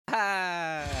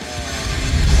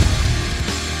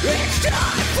It's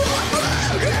time for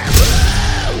Murder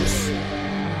Moose!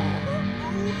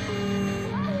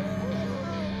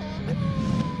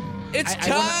 It's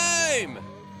time!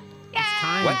 It's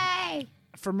time Yay!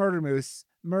 for Murder Moose.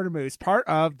 Murder Moose, part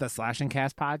of the Slash and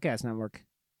Cast Podcast Network.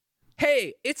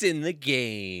 Hey, it's in the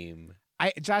game.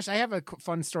 Josh, I have a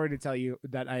fun story to tell you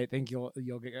that I think you'll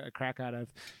get a crack out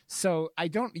of. So I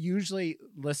don't usually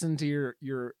listen to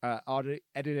your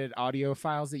edited audio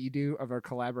files that you do of our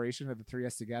collaboration of the three of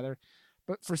us together,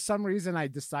 but for some reason I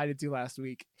decided to last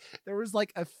week. There was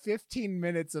like a 15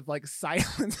 minutes of like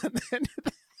silence at the end of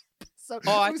the episode.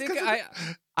 Oh, I think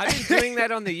I've been doing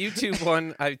that on the YouTube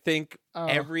one. I think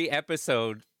every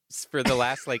episode for the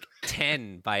last like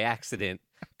 10 by accident,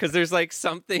 because there's like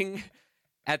something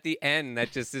at the end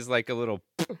that just is like a little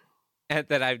and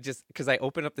that I've just because I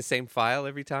open up the same file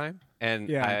every time,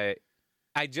 and I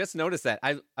just noticed that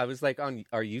I was like on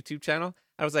our YouTube channel,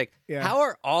 I was like, how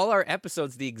are all our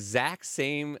episodes the exact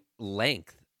same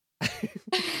length?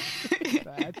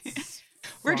 That's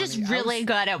We're just really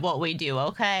good at what we do,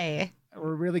 okay?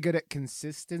 We're really good at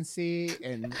consistency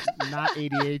and not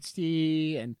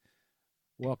ADHD and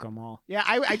welcome all. Yeah,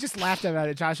 I just laughed about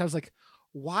it, Josh. I was like,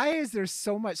 why is there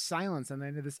so much silence on the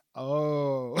end of this?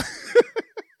 Oh,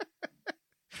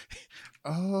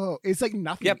 it's like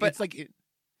nothing. Yeah, but it's like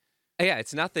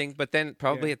it's nothing. But then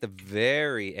probably at the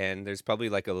very end, there's probably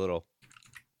like a little,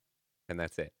 and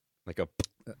that's it. Like a.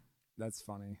 That's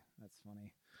funny. That's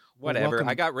funny. Whatever. Well,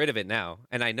 I got rid of it now,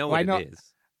 and I know what it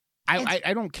is.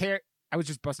 I don't care. I was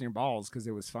just busting your balls because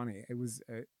it was funny. It was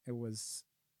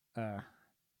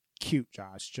cute,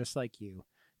 Josh, just like you,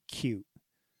 cute,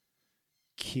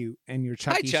 and your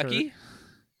Chucky. Hi, Chucky.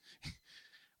 Shirt.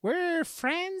 We're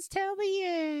friends till the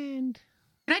end.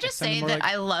 Can I just say that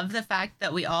I love the fact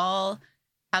that we all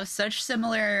have such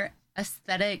similar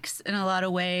aesthetics in a lot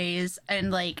of ways,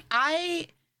 and like I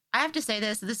have to say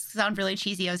this sounds really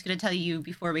cheesy. I was going to tell you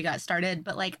before we got started,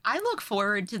 but like I look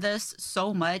forward to this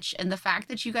so much, and the fact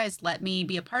that you guys let me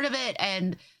be a part of it,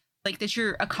 and like that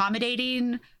you're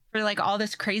accommodating for like all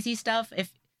this crazy stuff,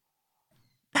 if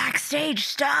backstage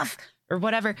stuff or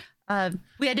whatever.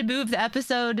 We had to move the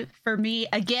episode for me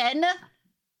again,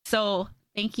 so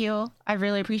thank you. I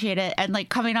really appreciate it. And like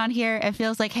coming on here, it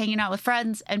feels like hanging out with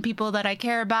friends and people that I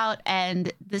care about.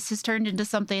 And this has turned into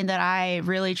something that I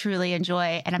really, truly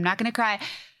enjoy. And I'm not going to cry.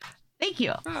 Thank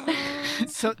you.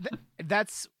 So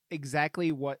that's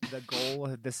exactly what the goal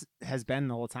of this has been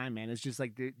the whole time, man. It's just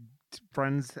like the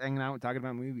friends hanging out, talking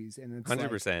about movies. And it's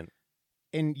 100%.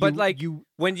 Like,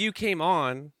 when you came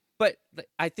on, but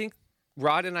I think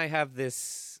Rod and I have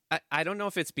this, I don't know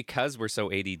if it's because we're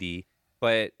so ADD,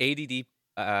 but ADD,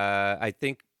 I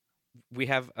think we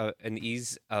have an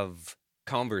ease of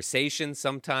conversation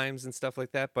sometimes and stuff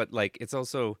like that. But like, it's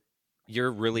also,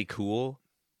 you're really cool,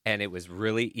 and it was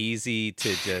really easy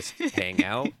to just hang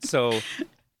out. So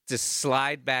just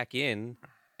slide back in,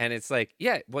 and it's like,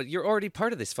 yeah, well, you're already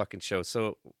part of this fucking show.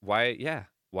 So why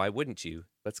wouldn't you?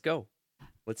 Let's go.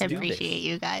 Let's do this. I appreciate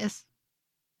you guys.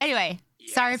 Anyway,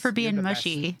 sorry for being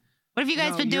mushy. What have you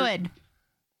guys been doing?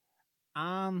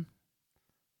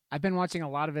 I've been watching a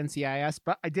lot of NCIS,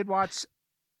 but I did watch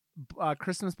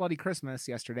Christmas Bloody Christmas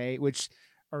yesterday,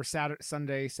 or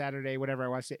Saturday, whatever. I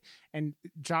watched it, and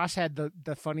Josh had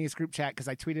the funniest group chat because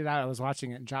I tweeted out I was watching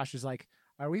it, and Josh was like,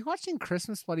 "Are we watching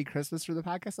Christmas Bloody Christmas for the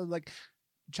podcast?" I was like,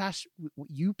 "Josh,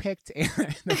 you picked."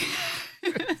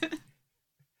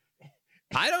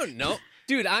 I don't know,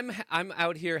 dude. I'm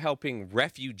out here helping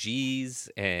refugees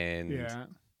and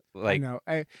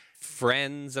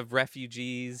friends of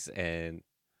refugees and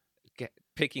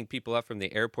picking people up from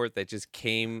the airport that just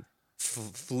came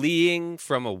fleeing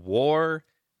from a war.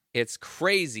 It's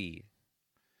crazy.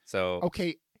 So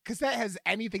okay, because that has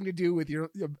anything to do with your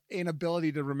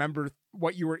inability to remember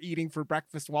what you were eating for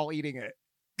breakfast while eating it.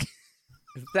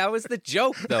 That was the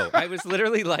joke, though. I was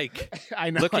literally like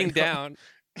looking down,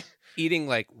 eating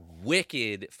like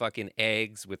wicked fucking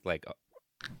eggs with like,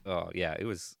 it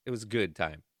was a good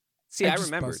time. See, I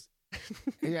remembered.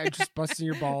 Yeah, just busting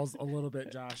your balls a little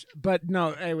bit, Josh. But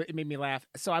no, it made me laugh.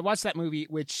 So I watched that movie,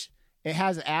 which it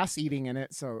has ass eating in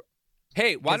it. So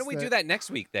hey, why don't we do that next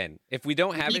week then? If we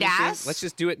don't have anything, let's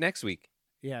just do it next week.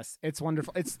 Yes, it's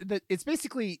wonderful. It's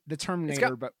basically the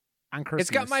Terminator, but on Christmas.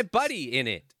 It's got my buddy in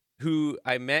it who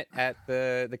I met at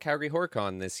the Calgary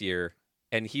HorrorCon this year,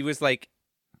 and he was like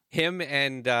him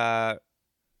and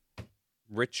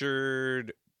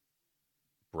Richard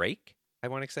Brake, I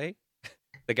want to say.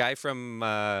 The guy from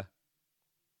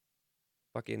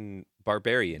fucking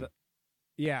Barbarian.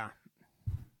 Yeah.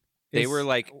 They were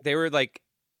like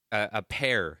a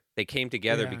pair They came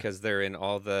together Yeah. because they're in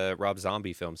all the Rob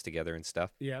Zombie films together and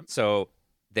stuff. Yeah. So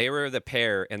they were the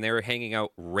pair, and they were hanging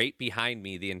out right behind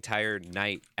me the entire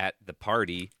night at the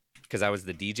party because I was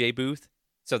the DJ booth.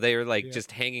 So they were like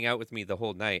just hanging out with me the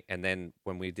whole night. And then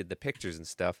when we did the pictures and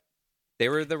stuff, they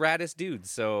were the raddest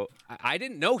dudes. So I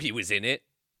didn't know he was in it.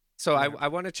 So I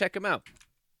want to check him out.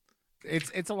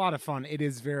 It's a lot of fun. It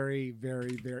is very,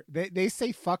 very, very. They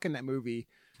say fuck in that movie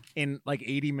in like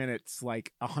 80 minutes,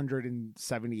 like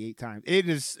 178 times. It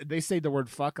is. They say the word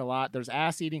fuck a lot. There's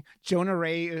ass eating. Jonah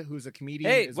Ray, who's a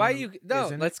comedian. Hey, why you?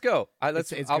 No, let's go.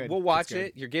 We'll watch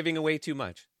it. You're giving away too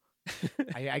much.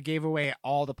 I gave away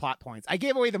all the plot points. I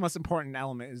gave away the most important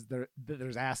element is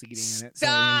there's ass eating in it.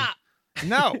 Stop! So,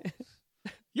 no,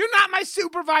 you're not my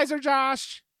supervisor,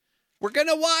 Josh. We're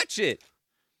gonna watch it.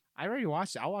 I already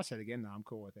watched it. I'll watch it again though. I'm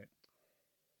cool with it.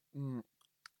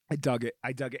 I dug it,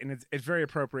 and it's very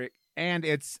appropriate. And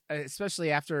it's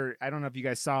especially after, I don't know if you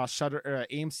guys saw Shudder.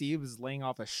 AMC was laying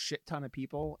off a shit ton of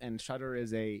people, and Shudder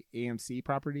is a AMC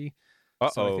property.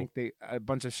 So I think a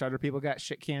bunch of Shudder people got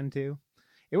shit canned too.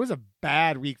 It was a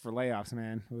bad week for layoffs,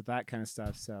 man, with that kind of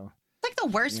stuff. So it's like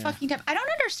the worst fucking time. I don't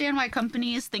understand why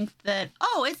companies think that,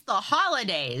 oh, it's the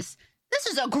holidays. This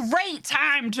is a great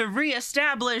time to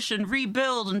reestablish and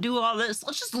rebuild and do all this.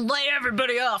 Let's just lay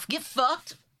everybody off. Get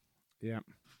fucked. Yeah.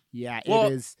 Yeah, well,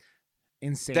 it is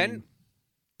insane.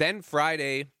 Then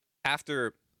Friday,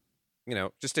 after,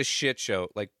 just a shit show,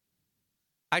 like,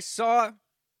 I saw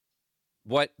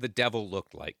what the devil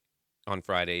looked like on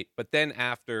Friday, but then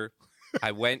after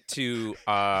I went to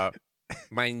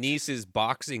my niece's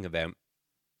boxing event,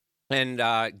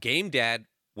 and Game Dad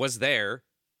was there,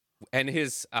 and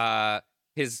his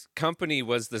company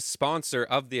was the sponsor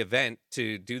of the event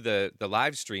to do the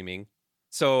live streaming.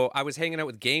 So I was hanging out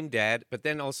with Game Dad, but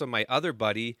then also my other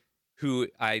buddy, who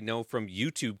I know from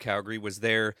YouTube Calgary, was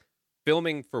there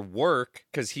filming for work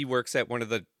because he works at one of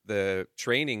the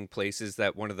training places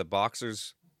that one of the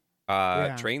boxers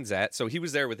trains at. So he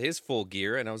was there with his full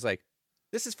gear, and I was like,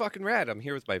 this is fucking rad. I'm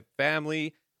here with my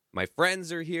family. My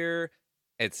friends are here.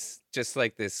 It's just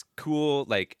like this cool,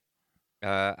 like,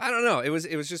 I don't know. It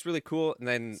was just really cool. And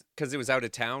then because it was out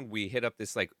of town, we hit up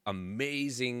this like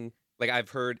amazing, like,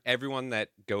 I've heard everyone that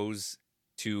goes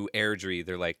to Airdrie,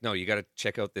 they're like, no, you got to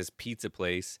check out this pizza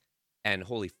place. And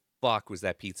holy fuck, was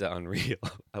that pizza unreal.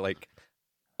 I like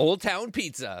Old Town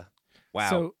Pizza. Wow.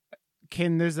 So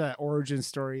there's an origin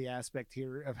story aspect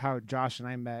here of how Josh and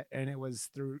I met, and it was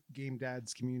through Game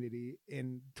Dad's community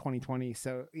in 2020.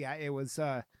 So yeah, it was,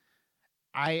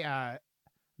 I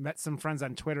met some friends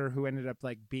on Twitter who ended up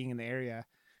like being in the area,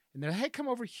 and they're like, hey, come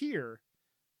over here.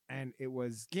 And it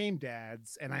was Game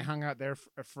Dad's, and I hung out there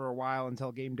for a while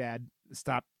until Game Dad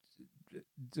stopped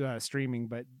streaming.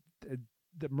 But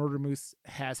the Murder Moose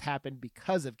has happened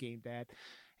because of Game Dad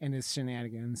and his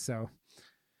shenanigans. So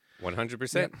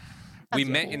 100%. We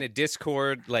met in a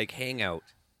Discord like hangout,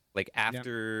 like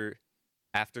after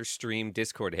stream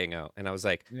Discord hangout, and I was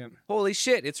like, holy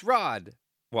shit, it's Rod.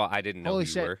 Well, I didn't know holy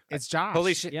who shit, you were. It's Josh.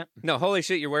 Holy shit. Yep. No, holy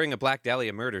shit, you're wearing a Black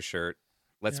Dahlia Murder shirt.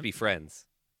 Let's be friends.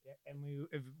 Yeah, and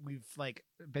we've like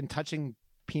been touching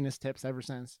penis tips ever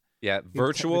since. Yeah,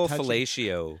 virtual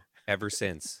fellatio ever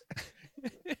since.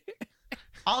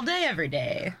 All day, every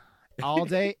day. All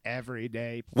day, every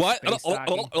day. What?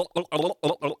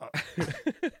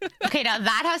 Okay, now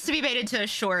that has to be made into a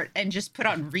short and just put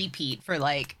on repeat for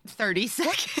like 30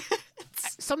 seconds.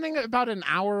 Something about an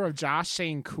hour of Josh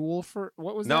saying cool for,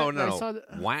 what was no, that? No, I saw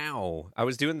wow. I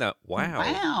was doing the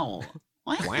wow.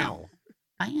 Wow.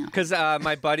 Because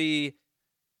my buddy,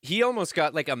 he almost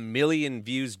got like 1 million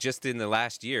views just in the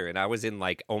last year, and I was in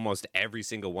like almost every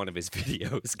single one of his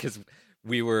videos because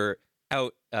we were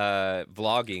out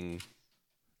vlogging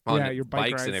on your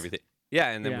bikes rides. and everything. Yeah,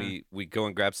 and then we go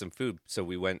and grab some food. So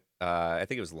we went, I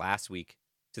think it was last week,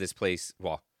 to this place.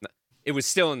 Well, it was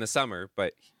still in the summer,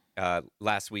 but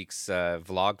last week's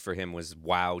vlog for him was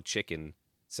Wow Chicken.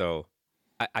 So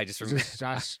I just remember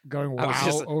Josh going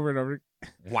wow over and over.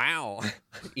 Wow.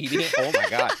 Eating it. Oh my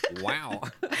God. Wow.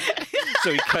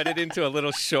 So he cut it into a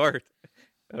little short.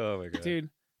 Oh my God.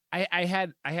 Dude, I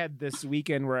had this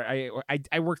weekend where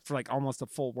I worked for like almost a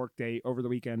full work day over the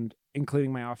weekend,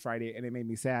 including my off Friday, and it made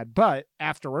me sad. But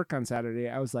after work on Saturday,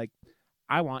 I was like,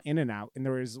 I want In-N-Out, and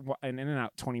there was an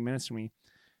In-N-Out 20 minutes from me.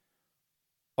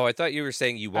 Oh, I thought you were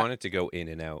saying you wanted to go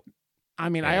In-N-Out. I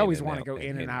mean, I always want to go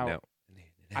In-N-Out.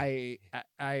 I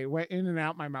went in and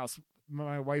out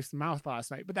my wife's mouth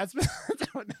last night, but that's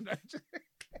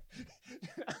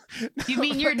You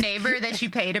mean your neighbor that you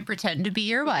pay to pretend to be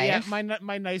your wife? Yeah,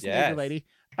 my nice neighbor lady.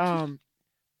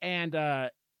 And I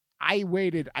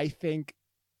waited, I think,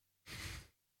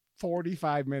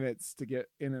 45 minutes to get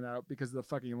in and out because of the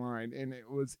fucking line, and it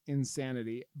was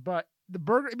insanity. But the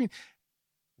burger, I mean,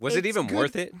 was it even good.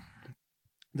 worth it?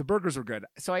 The burgers were good.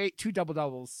 So I ate 2 double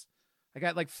doubles. I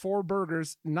got like 4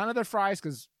 burgers, none of their fries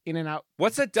because In-N-Out.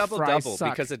 What's a double double?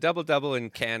 Suck. Because a double double in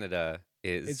Canada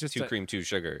is It's just 2 cream, 2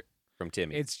 sugar from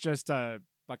Timmy. It's just a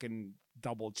fucking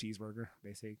double cheeseburger,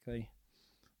 basically.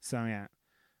 So yeah.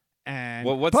 And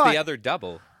well, what's the other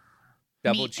double?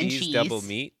 Double Meat and cheese, double cheese.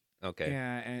 meat. Okay.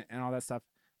 Yeah, and all that stuff.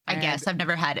 I guess I've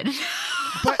never had it.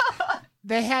 But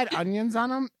they had onions on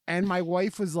them, and my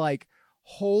wife was like,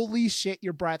 holy shit,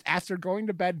 your breath. After going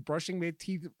to bed, brushing my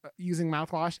teeth using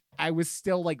mouthwash, I was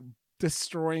still like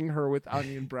destroying her with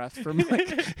onion breath from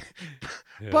like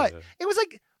But it was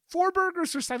like 4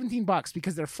 burgers for $17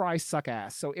 because their fries suck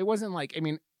ass. So it wasn't like, I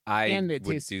mean, I and would it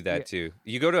tastes, do that too.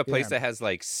 You go to a place Yeah. that has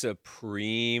like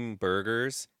supreme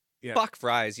burgers. Yeah. Fuck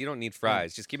fries. You don't need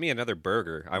fries. Just give me another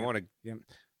burger. I want to.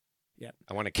 Yeah.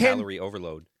 I want a Can- calorie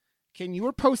overload. Ken, you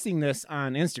were posting this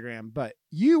on Instagram, but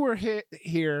you were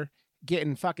here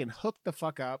getting fucking hooked the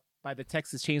fuck up by the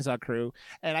Texas Chainsaw Crew,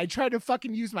 and I tried to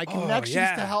fucking use my connections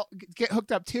to help get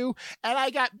hooked up too, and I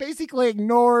got basically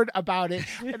ignored about it.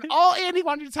 And all Andy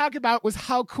wanted to talk about was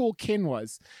how cool Ken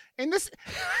was. And this,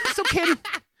 so Ken,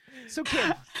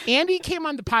 Andy came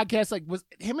on the podcast, like was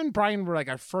him and Brian were like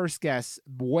our first guests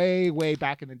way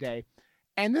back in the day,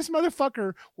 and this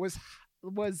motherfucker was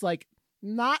like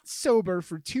not sober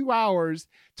for 2 hours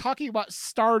talking about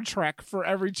Star Trek for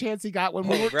every chance he got when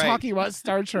we were talking about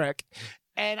Star Trek.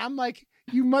 And I'm like,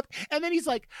 and then he's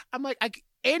like,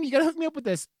 Andy, you gotta hook me up with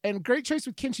this. And great choice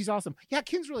with Ken. She's awesome. Yeah,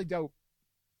 Ken's really dope.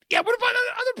 Yeah, what about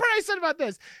the other part I said about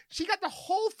this? She got the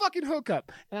whole fucking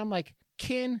hookup. And I'm like,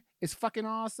 Ken is fucking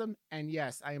awesome. And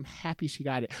yes, I am happy she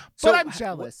got it. But I'm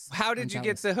jealous. How did you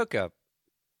get the hookup?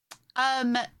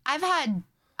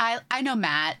 I know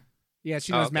Matt. Yeah,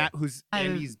 she knows okay. Matt, who's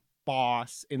Andy's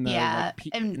boss in the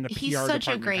and in the PR he's such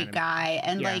a great kind of. guy,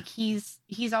 and Yeah. like he's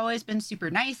always been super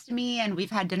nice to me, and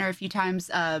we've had dinner a few times.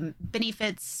 Benny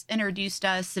Fitz introduced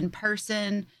us in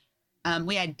person.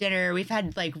 We had dinner. We've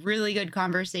had like really good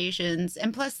conversations,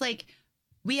 and plus like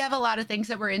we have a lot of things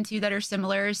that we're into that are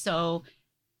similar. So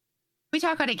we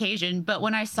talk on occasion. But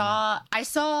when I saw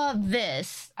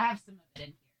this, I have some of it in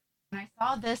here. When I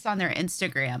saw this on their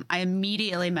Instagram, I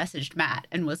immediately messaged Matt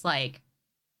and was like,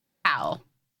 "How?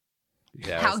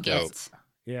 Yeah, How that's dope. get?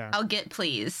 Yeah. I'll get,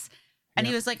 please." And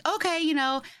Yeah. he was like, "Okay, you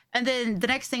know." And then the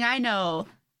next thing I know,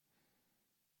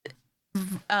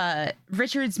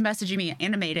 Richard's messaging me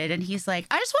animated, and he's like,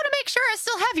 "I just want to make sure I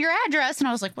still have your address." And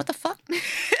I was like, "What the fuck?"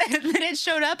 And then it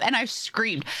showed up, and I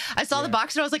screamed. I saw the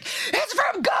box, and I was like, "It's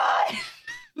from God!"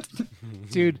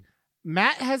 Dude,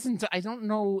 Matt hasn't, I don't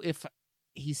know if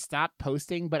he stopped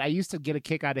posting, but I used to get a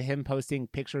kick out of him posting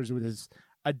pictures with his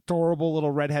adorable little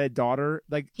redheaded daughter.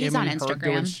 Like He's him on and her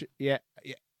doing Instagram. yeah.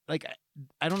 Like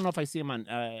I don't know if I see him on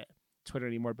Twitter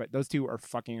anymore, but those two are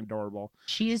fucking adorable.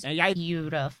 She's And I-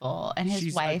 beautiful, and his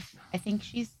She's wife, I think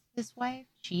she's his wife.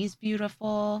 She's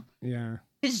beautiful. Yeah.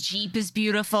 His Jeep is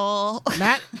beautiful.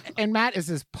 Matt is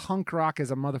as punk rock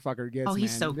as a motherfucker gets. Oh,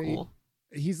 he's man. so cool.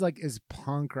 He's like as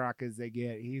punk rock as they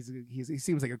get. He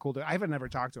seems like a cool dude. I haven't never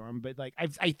talked to him, but like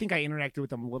I think I interacted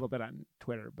with him a little bit on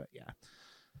Twitter. But yeah,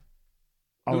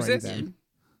 Who's Alrighty this? then.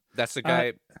 That's the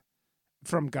guy.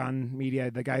 From Gun Media,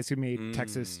 the guys who made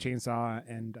Texas Mm. Chainsaw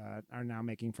and are now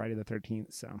making Friday the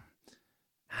 13th. So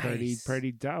pretty Nice.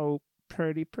 dope.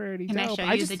 Pretty Can dope. I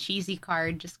show you the cheesy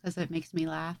card just because it makes me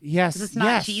laugh? Yes, 'Cause it's not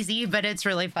yes. cheesy, but it's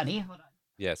really funny. Hold on.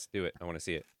 Yes, do it. I want to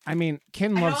see it. I mean,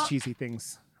 Ken I loves don't- cheesy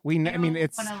things. I mean,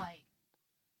 it's Wanna, like,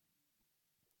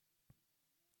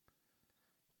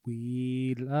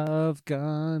 we love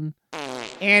Gun.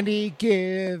 Andy,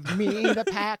 give me the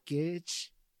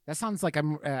package. That sounds like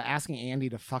I'm asking Andy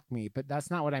to fuck me, but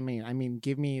that's not what I mean. I mean,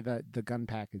 give me the gun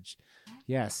package.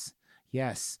 Yes.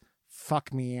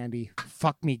 Fuck me, Andy.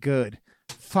 Fuck me good.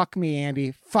 Fuck me,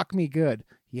 Andy. Fuck me good.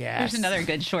 Yes. Here's another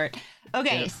good short.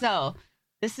 Okay, Yeah. so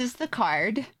this is the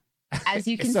card. As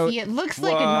you can So- see, it looks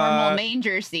like a normal What?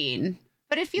 manger scene.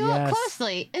 But if you look Yes.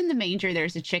 closely, in the manger,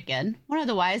 there's a chicken. One of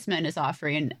the wise men is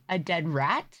offering a dead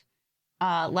rat.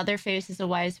 Leatherface is a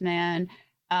wise man.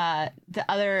 The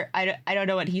other, I don't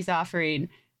know what he's offering.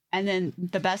 And then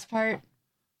the best part,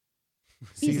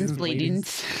 Jesus bleeding.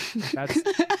 That's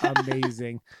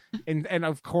amazing. And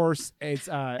of course it's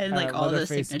and like all the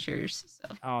Leatherface. signatures.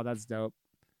 So. Oh, that's dope.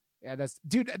 Yeah,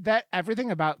 that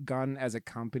everything about Gun as a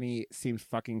company seems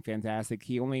fucking fantastic.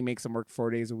 He only makes them work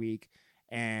 4 days a week,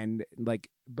 and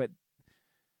but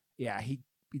yeah, he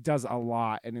does a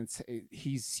lot, and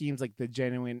he seems like a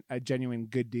genuine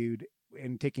good dude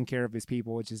and taking care of his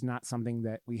people, which is not something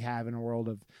that we have in a world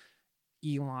of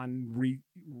Elon,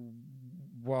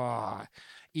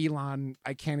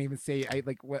 I can't even say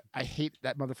I hate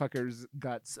that motherfucker's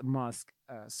guts, Musk,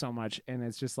 so much. And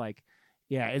it's just like,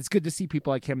 yeah, it's good to see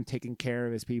people like him taking care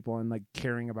of his people and like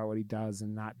caring about what he does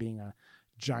and not being a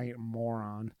giant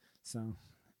moron. So,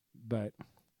 but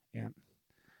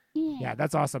yeah,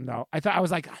 that's awesome though. I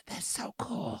was like, that's so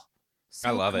cool. So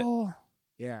I love cool.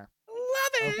 Yeah.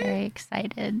 Love it. Very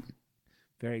excited.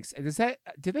 Very excited.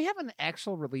 Do they have an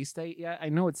actual release date yet? I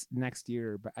know it's next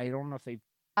year, but I don't know if they.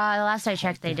 Last I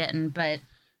checked, they didn't, but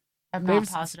I'm not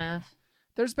positive.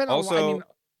 There's been also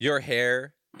your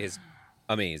hair is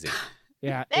amazing.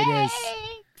 Yeah, it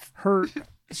is.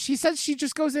 She says she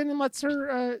just goes in and lets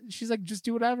her. She's like, just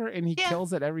do whatever, and he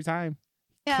kills it every time.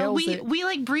 Yeah, we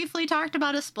like briefly talked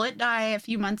about a split dye a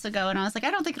few months ago, and I was like,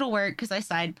 I don't think it'll work because I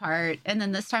side part. And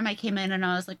then this time I came in and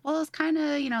I was like, well, it's kind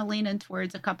of leaning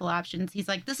towards a couple options. He's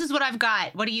like, this is what I've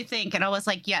got. What do you think? And I was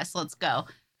like, yes, let's go.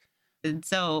 And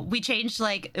so we changed,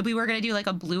 we were gonna do like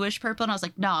a bluish purple, and I was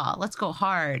like, nah, let's go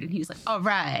hard. And he was like, all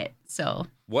right. So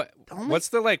what's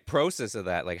the process of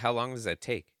that? Like, how long does that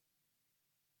take?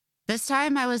 This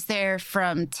time I was there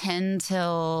from 10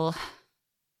 till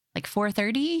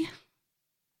 4:30.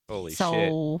 Holy shit.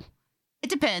 So it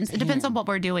depends. Damn. It depends on what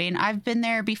we're doing. I've been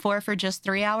there before for just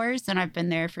 3 hours, and I've been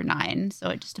there for 9. So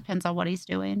it just depends on what he's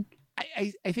doing.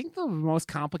 I think the most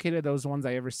complicated those ones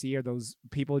I ever see are those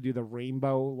people who do the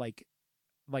rainbow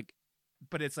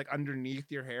but it's underneath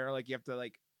your hair, you have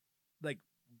to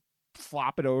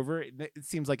flop it over. It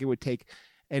seems like it would take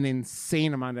an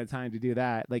insane amount of time to do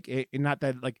that. Not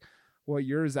that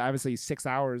yours obviously 6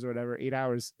 hours or whatever, 8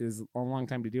 hours is a long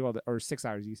time to do all that, or 6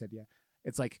 hours you said. Yeah,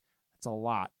 it's a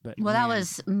lot. But that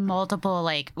was multiple.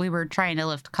 We were trying to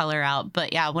lift color out,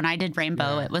 but yeah, when I did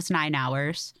rainbow, it was 9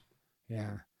 hours.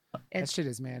 Yeah. That shit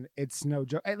is, man, it's no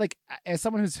joke. As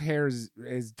someone whose hair is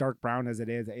dark brown as it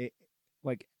is,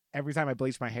 every time I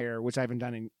bleach my hair, which I haven't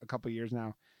done in a couple of years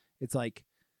now, it's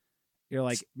you're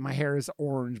my hair is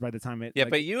orange by the time it. Yeah,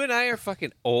 but you and I are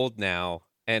fucking old now,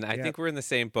 and I think we're in the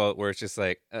same boat where it's just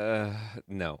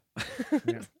no.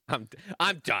 Yeah. I'm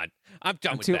done. I'm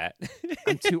done with that.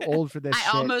 I'm too old for this.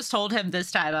 I almost told him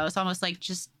this time. I was almost like,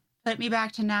 just put me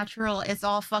back to natural. It's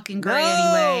all fucking gray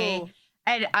anyway.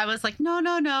 And I was like, no,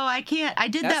 I can't. I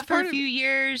did that for a few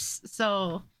years,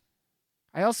 so.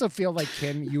 I also feel like,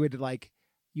 Kim, you would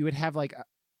have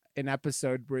an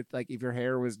episode with if your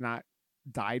hair was not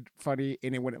dyed funny,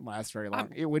 and it wouldn't last very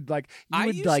long. It would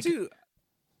I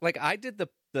did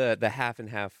the half and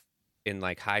half in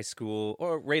high school,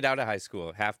 or right out of high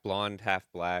school, half blonde, half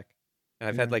black, and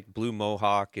I've had blue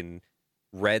mohawk and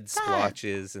red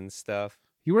splotches and stuff.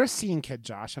 You were a scene kid,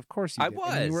 Josh. Of course you did.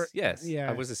 I was. Yes.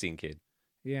 Yeah. I was a scene kid.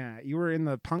 Yeah, you were in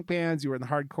the punk bands, you were in the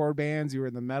hardcore bands, you were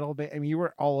in the metal band. I mean, you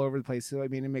were all over the place. So I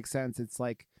mean, it makes sense. It's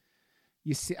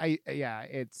you see,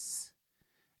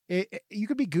 you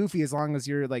could be goofy as long as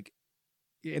you're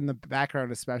in the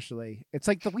background, especially. It's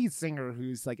the lead singer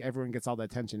who's everyone gets all the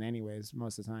attention anyways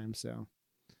most of the time. So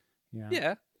yeah.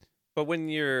 Yeah, but when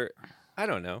you're, I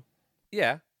don't know.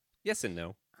 Yeah, yes and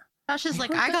no. Josh is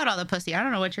I got all the pussy. I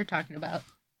don't know what you're talking about.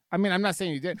 I mean, I'm not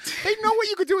saying you did. They know what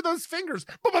you could do with those fingers.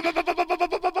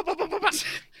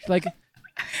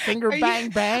 Finger bang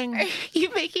bang. Are you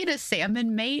making a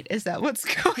salmon mate? Is that what's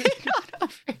going on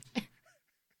over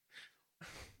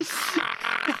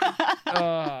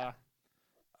there?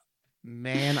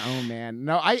 Man, oh man.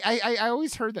 No, I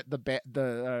always heard that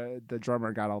the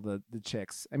drummer got all the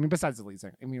chicks. I mean, besides the lead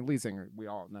singer. I mean, lead singer we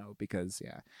all know because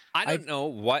I don't know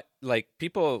what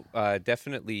people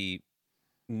definitely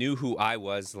knew who I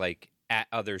was at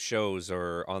other shows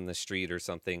or on the street or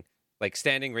something,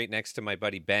 standing right next to my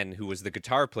buddy Ben, who was the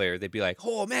guitar player. They'd be like,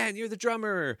 oh man, you're the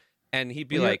drummer, and he'd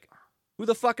be like, who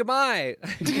the fuck am I?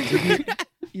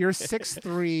 You're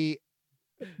 6'3",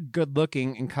 good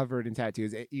looking and covered in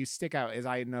tattoos. You stick out, as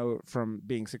I know from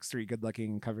being 6'3", good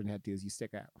looking and covered in tattoos. You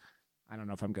stick out. I don't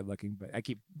know if I'm good looking, but I've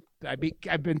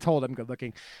been told I'm good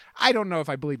looking. I don't know if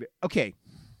I believe it. Okay.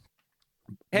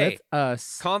 Hey,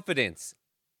 confidence.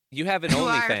 You have an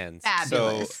OnlyFans,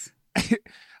 fabulous. So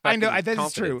I know that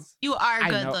is true. You are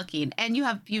good looking, and you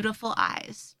have beautiful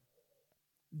eyes.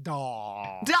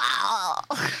 Daw.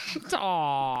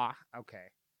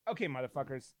 Okay,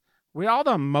 motherfuckers. We all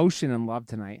the emotion and love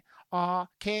tonight.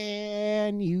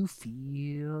 Can you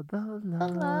feel the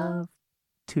love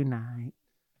tonight?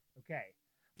 Okay,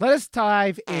 let us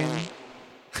dive in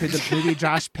to the movie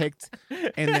Josh picked,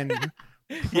 and then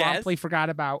promptly forgot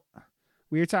about.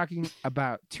 We are talking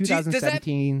about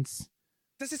 2017's.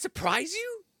 Does it surprise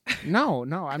you? No.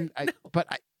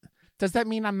 Does that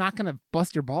mean I'm not going to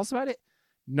bust your balls about it?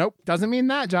 Nope. Doesn't mean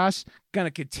that, Josh. Going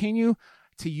to continue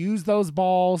to use those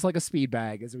balls like a speed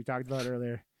bag, as we talked about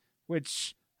earlier,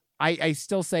 which I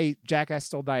still say Jackass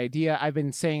stole the idea. I've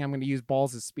been saying I'm going to use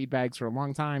balls as speed bags for a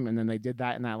long time, and then they did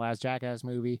that in that last Jackass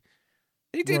movie.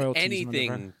 They did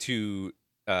anything to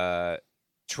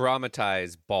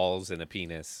traumatize balls and a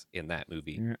penis in that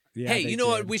movie. Yeah, hey, you know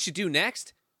what we should do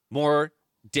next? More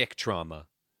dick trauma.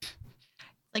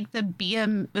 Like the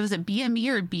was it BME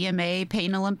or BMA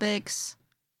Pain Olympics,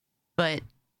 but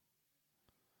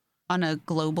on a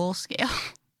global scale.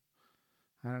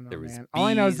 I don't know, there was man. bees, All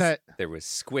I know is that there was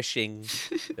squishing,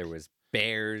 there was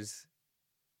bears.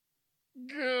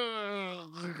 I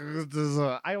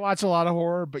watch a lot of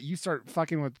horror, but you start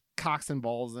fucking with cocks and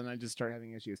balls, and I just start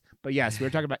having issues. But yes, we were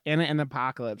talking about Anna and the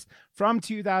Apocalypse from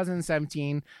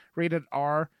 2017, rated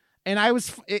R. And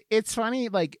it's funny,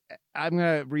 like, I'm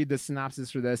going to read the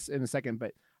synopsis for this in a second,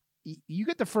 but you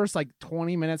get the first, like,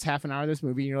 20 minutes, half an hour of this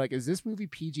movie, and you're like, is this movie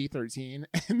PG-13?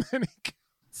 And then it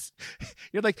goes,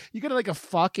 you're like, you get, like, a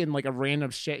fuck and, like, a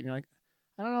random shit, and you're like,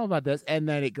 I don't know about this. And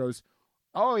then it goes,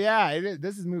 oh, yeah,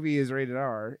 this movie is rated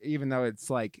R, even though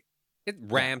it's, like... It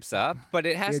ramps up, but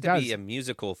it has to be a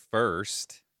musical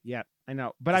first. Yeah, I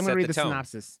know. But I'm going to read the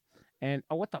synopsis. And,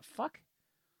 oh, what the fuck?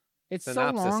 It's so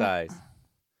long.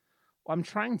 I'm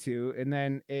trying to, and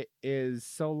then it is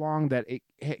so long that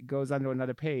it goes onto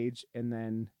another page, and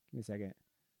then give me a second.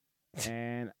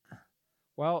 And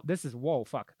well, this is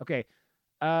fuck. Okay.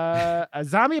 A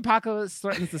zombie apocalypse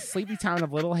threatens the sleepy town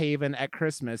of Little Haven at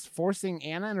Christmas, forcing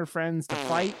Anna and her friends to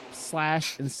fight,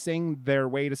 slash, and sing their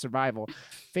way to survival,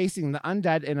 facing the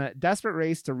undead in a desperate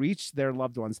race to reach their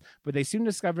loved ones. But they soon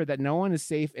discover that no one is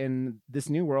safe in this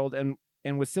new world,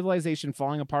 and with civilization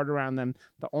falling apart around them,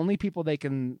 the only people they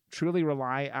can truly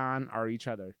rely on are each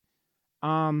other.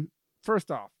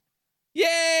 First off.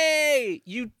 Yay!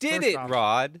 You did it,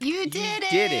 Rod. You did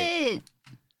it.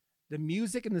 The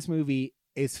music in this movie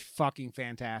is fucking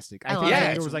fantastic. I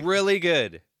think it's really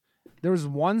good. There was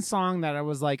one song that I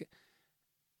was like,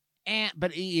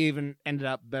 but it even ended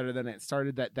up better than it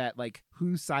started. That like,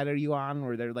 whose side are you on?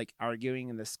 Where they're like arguing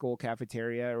in the school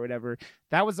cafeteria or whatever.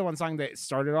 That was the one song that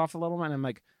started off a little bit. And I'm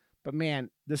like, but man,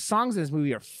 the songs in this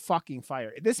movie are fucking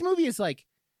fire. This movie is like,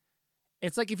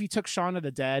 it's like if you took Shaun of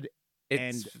the Dead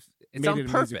and it's made on it a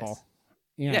purpose. musical.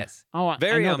 Yeah. Yes. Oh,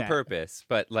 very I know on that. purpose.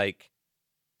 But like,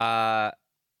 I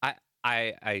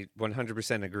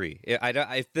 100% agree.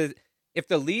 If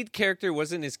the lead character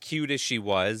wasn't as cute as she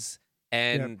was,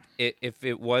 and if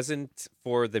it wasn't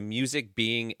for the music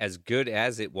being as good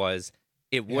as it was,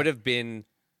 it would have been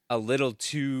a little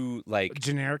too like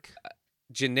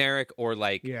generic or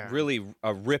like really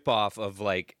a ripoff of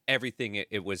like everything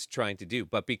it was trying to do.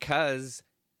 But because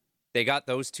they got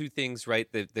those two things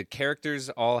right, the characters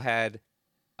all had,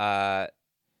 like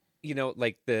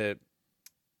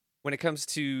when it comes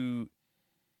to,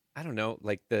 I don't know,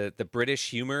 like the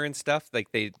British humor and stuff,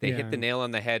 like they hit the nail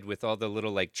on the head with all the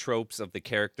little like tropes of the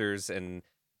characters and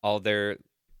all their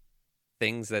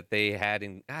things that they had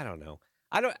in, I don't know.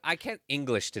 I can't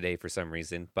English today for some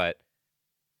reason, but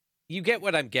you get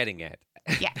what I'm getting at.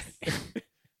 Yes.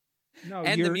 No,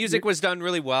 and the music was done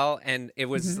really well, and it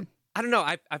was, I don't know,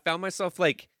 I found myself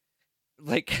like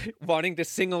wanting to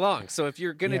sing along. So if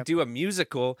you're going to do a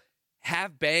musical,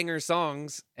 have banger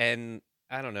songs. And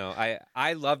I don't know,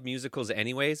 I love musicals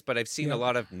anyways, but I've seen a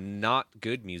lot of not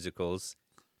good musicals,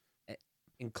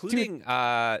 including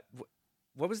what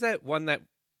was that one that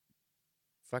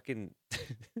fucking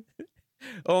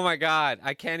oh my god,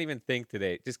 I can't even think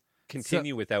today. Just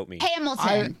continue without me.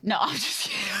 Hamilton. No, I'm just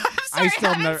kidding. I'm sorry,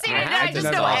 I haven't seen it. I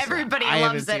just know everybody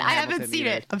loves it. I haven't seen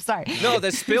it. I'm sorry. No,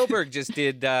 the Spielberg just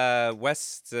did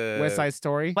West Side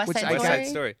Story. West Side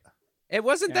Story. It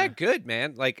wasn't that good,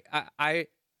 man. Like I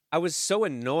was so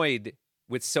annoyed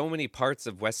with so many parts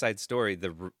of West Side Story,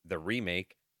 the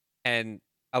remake, and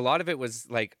a lot of it was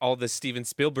like all the Steven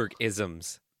Spielberg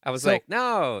isms. I was like,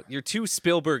 no, you're too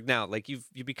Spielberg now. Like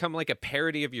you become like a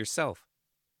parody of yourself.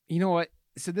 You know what?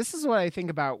 So this is what I think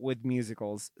about with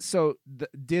musicals. So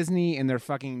Disney and their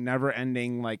fucking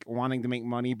never-ending, like wanting to make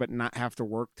money but not have to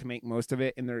work to make most of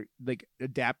it, and they're like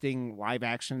adapting live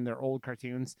action, their old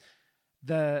cartoons.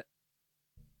 The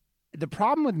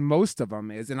problem with most of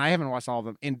them is, and I haven't watched all of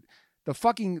them, and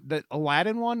the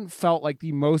Aladdin one felt like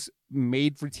the most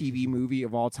made-for-TV movie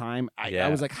of all time. I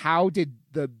was like, how did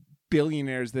the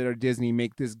billionaires that are Disney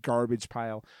make this garbage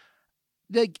pile?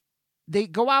 Like, they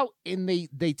go out and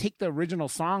they take the original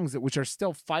songs, which are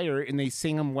still fire, and they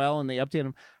sing them well and they update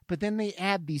them, but then they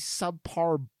add these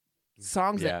subpar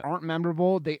songs that aren't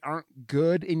memorable, they aren't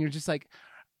good, and you're just like,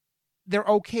 they're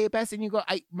okay at best. And you go,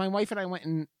 my wife and I went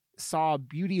and saw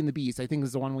Beauty and the Beast. I think it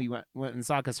was the one we went and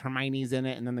saw because Hermione's in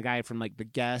it, and then the guy from like The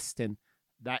Guest, and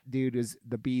that dude is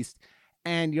the Beast.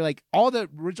 And you're like, all the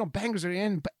original bangers are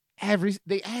in, but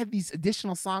they add these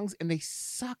additional songs and they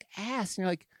suck ass. And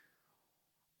you're like,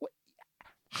 what?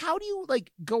 How do you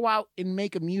like go out and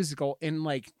make a musical and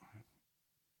like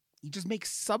you just make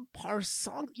subpar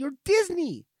songs? You're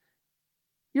Disney.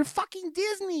 You're fucking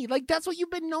Disney. Like that's what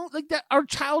you've been known. Like that our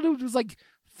childhood was like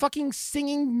fucking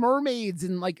singing mermaids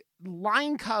and like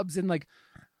lion cubs and like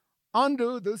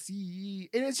Under the Sea.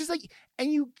 And it's just like,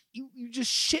 and you just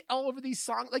shit all over these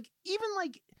songs. Like even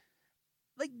like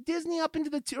Disney up into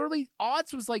the early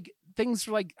aughts was like things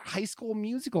for like High School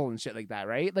Musical and shit like that,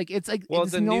 right? Like it's like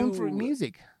it's known for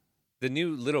music. The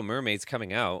new Little Mermaid's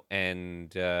coming out,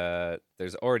 and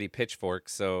there's already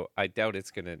pitchforks, so I doubt it's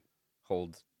gonna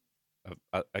hold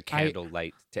a candle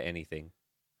light to anything.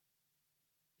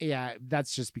 Yeah,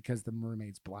 that's just because the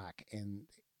mermaid's black, and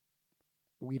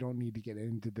we don't need to get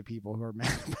into the people who are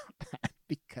mad about that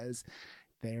because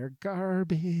they're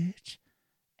garbage,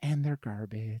 and they're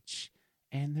garbage,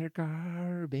 and they're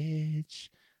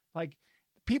garbage. Like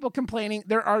people complaining,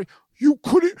 you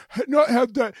couldn't not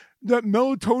have that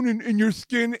melatonin in your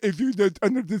skin if you did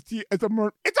under the sea as a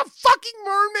mermaid. It's a fucking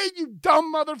mermaid, you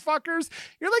dumb motherfuckers.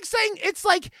 You're like saying it's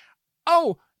like,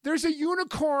 oh, there's a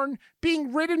unicorn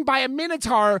being ridden by a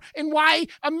minotaur, and why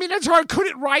a minotaur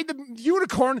couldn't ride the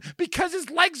unicorn because his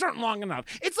legs aren't long enough.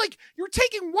 It's like you're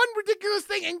taking one ridiculous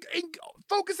thing and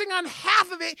focusing on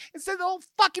half of it instead of the whole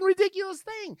fucking ridiculous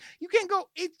thing. You can't go,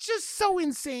 it's just so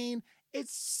insane.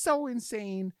 It's so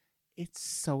insane. It's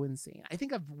so insane. I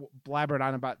think I've blabbered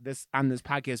on about this on this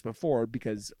podcast before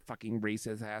because fucking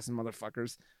racist ass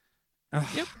motherfuckers.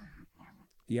 Ugh.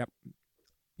 Yep.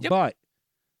 But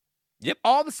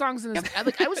all the songs in this,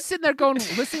 like I was sitting there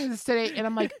listening to this today, and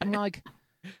I'm like,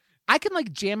 I can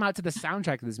like jam out to the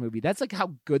soundtrack of this movie. That's like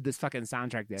how good this fucking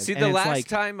soundtrack is. See, and the last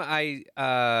time I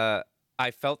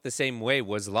felt the same way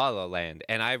was La La Land,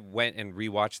 and I went and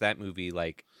rewatched that movie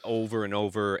like over and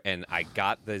over, and I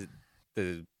got the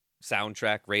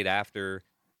soundtrack right after,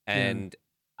 and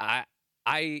I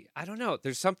don't know.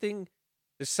 There's something.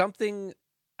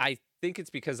 I think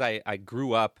it's because I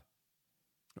grew up.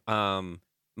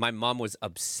 My mom was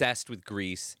obsessed with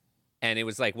Grease, and it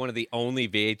was like one of the only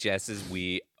VHSs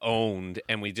we owned,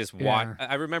 and we just watched.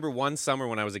 I remember one summer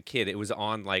when I was a kid, it was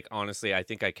on like, honestly, I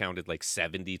think I counted like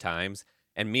 70 times,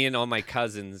 and me and all my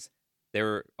cousins, they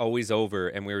were always over,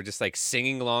 and we were just like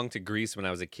singing along to Grease when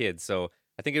I was a kid. So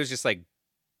I think it was just like,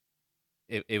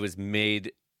 it was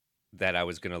made that I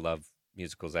was going to love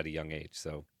musicals at a young age.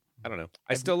 So I don't know.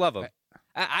 I still love them.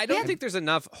 I don't think there's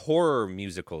enough horror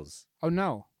musicals. Oh,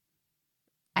 no.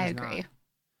 I agree.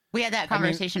 We had that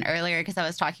conversation earlier because I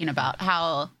was talking about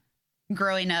how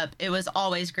growing up, it was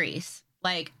always Grease.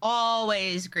 Like,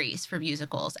 always Grease for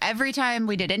musicals. Every time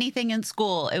we did anything in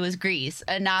school, it was Grease.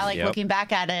 And now, like, looking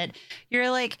back at it, you're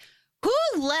like, who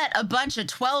let a bunch of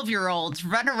 12-year-olds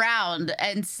run around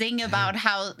and sing about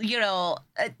how,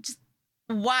 just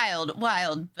wild.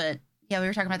 But, yeah, we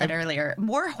were talking about that earlier.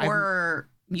 More horror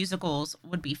musicals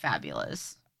would be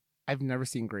fabulous. I've never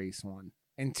seen Grease, 1.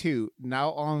 And 2, now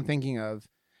all I'm thinking of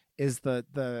is the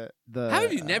How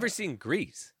have you never seen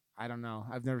Grease? I don't know.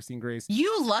 I've never seen Grease.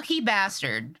 You lucky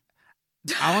bastard.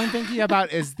 All I'm thinking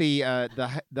about is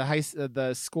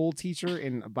the school teacher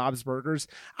in Bob's Burgers.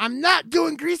 I'm not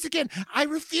doing Grease again. I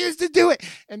refuse to do it,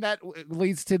 and that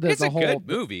leads to the whole good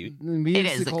movie. It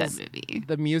is a good movie.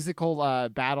 The musical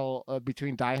battle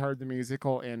between Die Hard the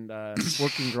musical and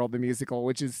Working Girl the musical,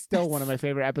 which is still one of my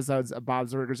favorite episodes of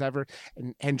Bob's Burgers ever.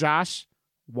 And Josh,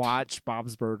 watch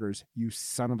Bob's Burgers, you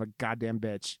son of a goddamn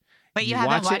bitch. Wait, you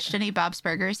haven't watched any Bob's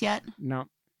Burgers yet? No.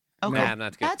 Okay. Nah, I'm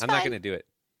not good. I'm not going to do it.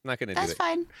 I'm not going to do it. That's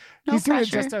fine. No He's pressure. doing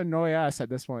it just to annoy us at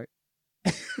this point.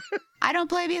 I don't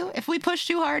blame you. If we push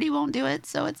too hard, he won't do it,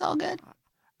 so it's all good.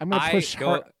 I'm going to push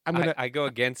hard. I go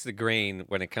against the grain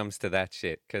when it comes to that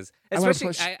shit, because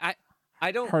especially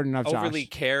I don't overly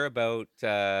care about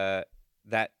that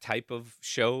type of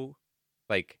show.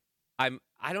 Like I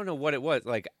don't know what it was.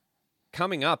 Like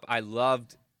coming up, I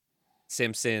loved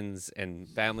Simpsons and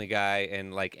Family Guy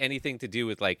and like anything to do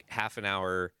with like half an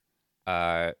hour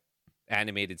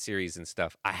animated series and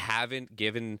stuff. I haven't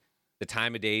given the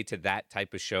time of day to that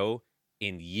type of show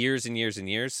in years and years and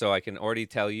years, so I can already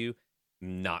tell you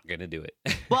I'm not gonna do it.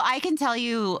 Well, I can tell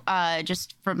you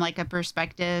just from like a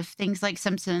perspective, things like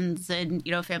Simpsons and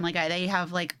Family Guy, they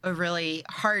have like a really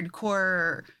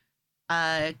hardcore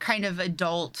kind of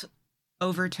adult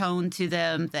overtone to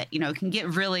them that can get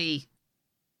really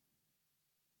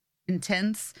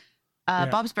intense.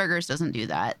 Bob's Burgers doesn't do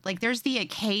that. Like, there's the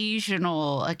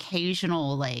occasional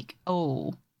like,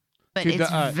 oh, but Dude,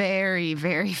 it's very,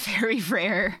 very, very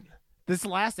rare. This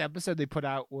last episode they put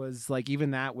out was like,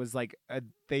 even that was like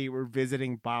they were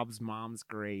visiting Bob's mom's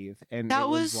grave, and that it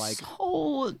was like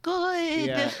so good.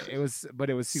 Yeah, it was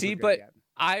super See, good, but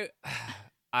yeah.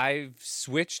 I've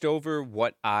switched over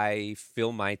what I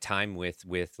fill my time with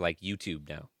like YouTube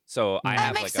now. So I That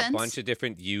have makes like sense. a bunch of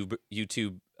different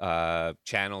YouTube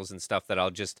channels and stuff that I'll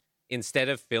just, instead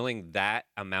of filling that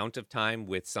amount of time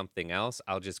with something else,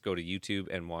 I'll just go to YouTube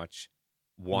and watch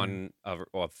one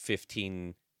of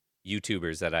 15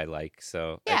 YouTubers that I like.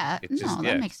 So Yeah, it just,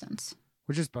 that makes sense.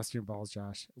 We're just busting your balls,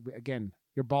 Josh. Again,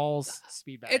 your balls,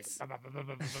 speed bag. It's-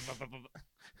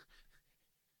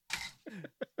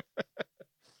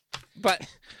 But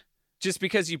just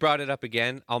because you brought it up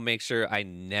again, I'll make sure I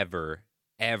never,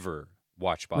 ever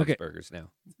watch Bob's Okay. Burgers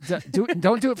now.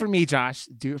 Don't do it for me, Josh.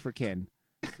 Do it for Ken.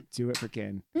 Do it for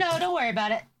Ken. No, don't worry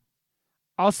about it.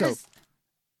 Also,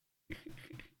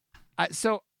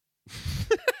 so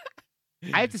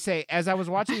I have to say, as I was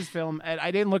watching this film, and I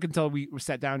didn't look until we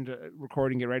sat down to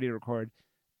record and get ready to record.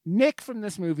 Nick from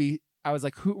this movie, I was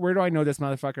like, where do I know this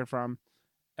motherfucker from?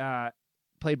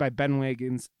 Played by Ben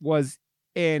Wiggins, was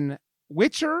in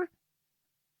Witcher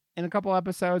in a couple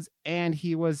episodes, and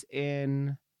he was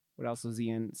in, what else was he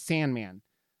in? Sandman.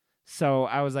 So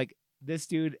I was like, this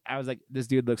dude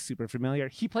looks super familiar.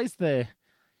 He plays the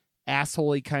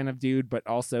assholey kind of dude, but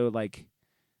also like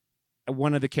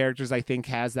one of the characters I think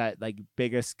has that like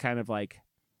biggest kind of like,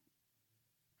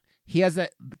 he has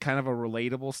that kind of a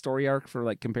relatable story arc for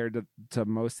like compared to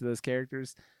most of those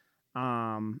characters.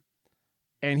 And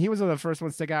he was one of the first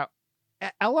ones to stick out.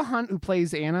 Ella Hunt, who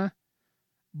plays Anna,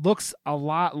 looks a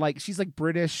lot like, she's like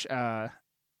British, what's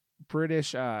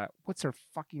her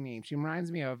fucking name? She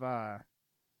reminds me of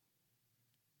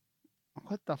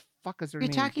what the fuck is her You're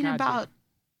name? talking God about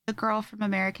the girl from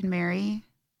American Mary?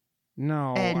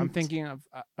 No, I'm And- thinking of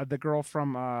the girl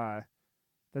from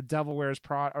The Devil Wears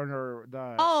Prada, or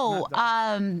the Oh,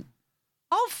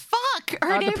 oh fuck!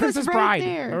 Her name the Princess is right Bride,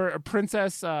 there. or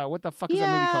Princess. What the fuck is that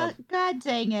movie Yeah, called? God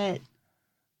dang it.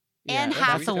 Yeah, Anne that's-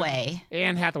 Hathaway.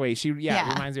 Anne Hathaway. She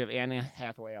Yeah. reminds me of Anne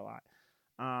Hathaway a lot.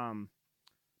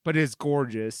 But is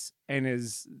gorgeous and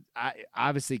is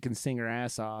obviously can sing her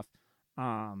ass off.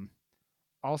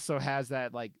 Also has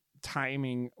that like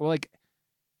timing. Well, like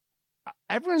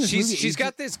everyone in this movie, She's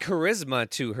got this charisma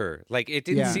to her. Like, it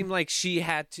didn't Yeah. seem like she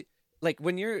had to. Like,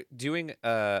 when you're doing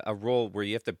a role where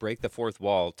you have to break the fourth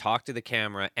wall, talk to the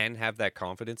camera, and have that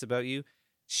confidence about you,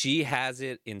 she has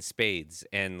it in spades.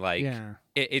 And like, Yeah.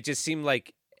 it just seemed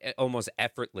like almost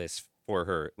effortless for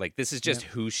her. Like, this is just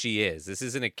Yep. who she is. This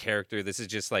isn't a character. This is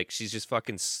just like, she's just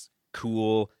fucking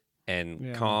cool and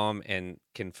Yeah. calm and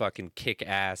can fucking kick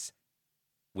ass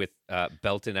with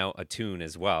belting out a tune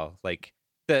as well. Like,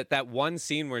 that one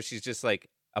scene where she's just like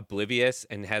oblivious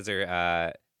and has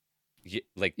her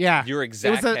Yeah. your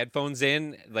exact a- headphones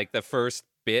in, like the first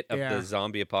bit of Yeah. the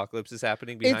zombie apocalypse is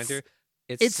happening behind her.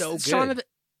 It's so good.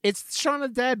 It's Shaun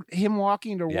of the Dead, him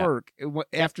walking to Yeah. work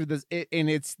after this, and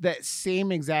it's that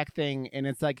same exact thing, and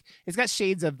it's like it's got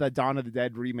shades of the Dawn of the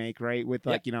Dead remake, right? With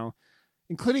like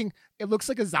including it looks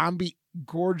like a zombie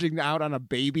gorging out on a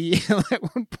baby at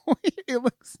one point. It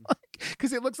looks like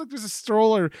because it looks like there's a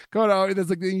stroller going out, and there's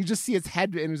like and you just see its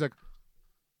head, and it's like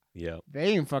Yeah.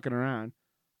 they ain't fucking around.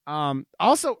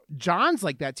 Also John's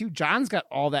like that too. John's got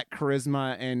all that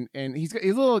charisma and he's a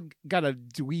little got a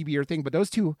dweebier thing, but those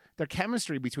two, their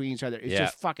chemistry between each other is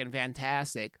just fucking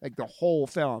fantastic. Like the whole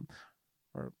film,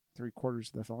 or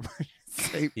 3/4 of the film.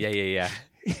 Yeah.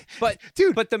 But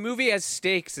Dude, but the movie has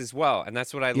stakes as well, and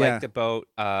that's what I liked about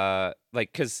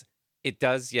like, because it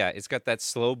does, it's got that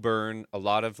slow burn, a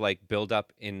lot of like build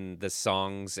up in the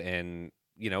songs, and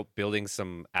building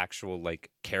some actual like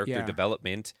character Yeah.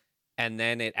 development. And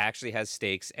then it actually has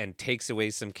stakes and takes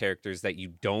away some characters that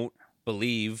you don't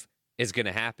believe is going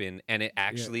to happen. And it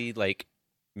actually like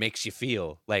makes you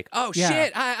feel like, oh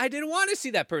shit, I didn't want to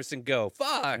see that person go.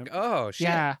 Fuck. Oh shit.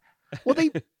 yeah. Well,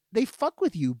 they fuck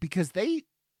with you because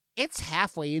it's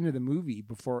halfway into the movie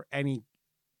before any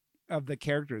of the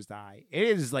characters die. It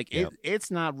is like it's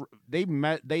not. They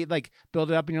like build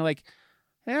it up, and you're like,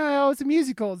 oh, it's a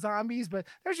musical, zombies, but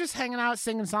they're just hanging out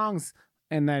singing songs.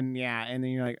 And then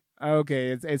you're like,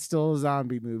 okay, it's still a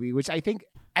zombie movie, which I think,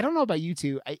 I don't know about you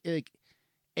two.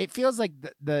 It feels like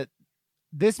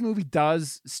this movie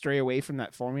does stray away from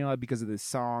that formula because of the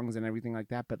songs and everything like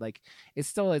that. But like,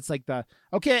 it's like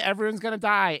okay, everyone's gonna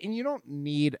die, and you don't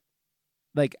need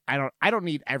like I don't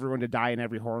need everyone to die in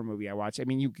every horror movie I watch. I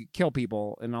mean, you could kill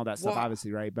people and all that stuff, Well,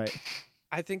 obviously, right? But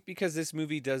I think because this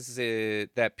movie does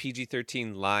that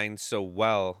PG-13 line so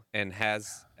well and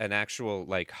has an actual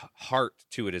like heart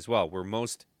to it as well. Where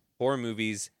most horror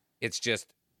movies, it's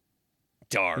just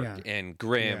dark and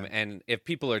grim, and if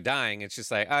people are dying, it's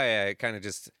just like, oh yeah, it kind of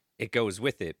just it goes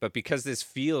with it. But because this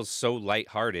feels so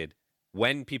lighthearted,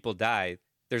 when people die,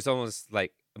 there's almost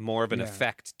like more of an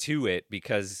effect to it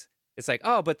because it's like,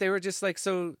 oh, but they were just like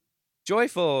so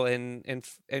joyful and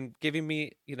giving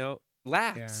me,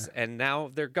 laughs, and now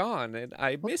they're gone and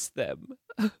I miss them.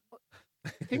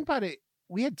 Think about it.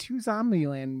 We had 2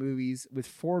 Zombieland movies with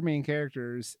 4 main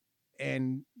characters,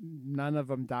 and none of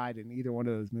them died in either one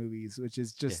of those movies, which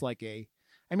is just like I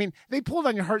mean, they pulled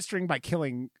on your heartstring by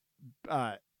killing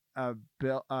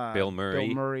Bill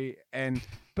Murray,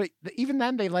 but even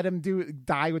then they let him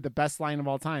die with the best line of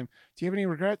all time. Do you have any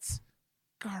regrets?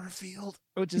 Garfield,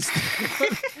 which is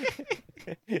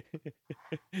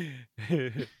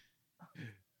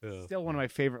still one of my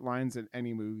favorite lines in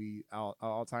any movie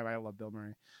all time. I love Bill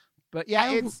Murray, but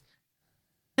it's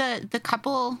the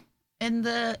couple in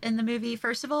the movie.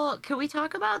 First of all, can we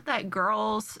talk about that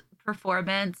girl's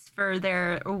performance for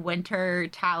their winter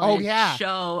talent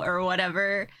show or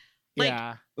whatever?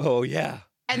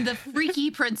 And the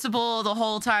freaky principal the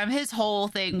whole time, his whole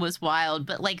thing was wild.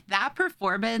 But like that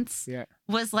performance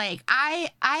was like, I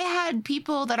had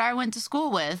people that I went to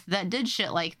school with that did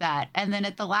shit like that. And then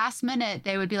at the last minute,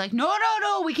 they would be like, no,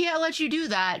 we can't let you do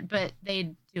that. But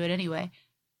they'd do it anyway.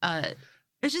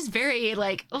 It's just very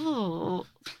like, oh,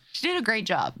 she did a great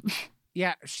job.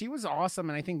 Yeah, she was awesome.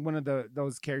 And I think one of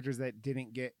those characters that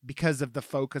didn't get, because of the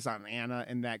focus on Anna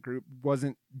in that group,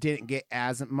 didn't get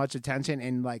as much attention.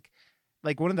 And like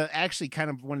one of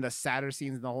the sadder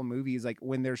scenes in the whole movie is like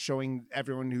when they're showing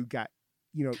everyone who got,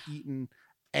 eaten,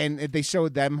 and they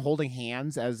showed them holding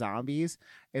hands as zombies.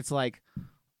 It's like,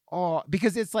 oh,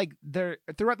 because it's like they're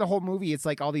throughout the whole movie, it's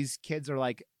like all these kids are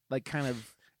like kind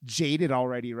of jaded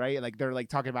already, right? Like they're like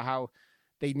talking about how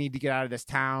they need to get out of this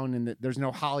town and that there's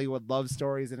no Hollywood love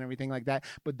stories and everything like that.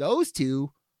 But those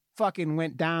two fucking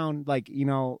went down like,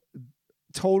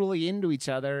 totally into each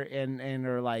other and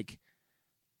are like,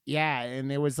 yeah.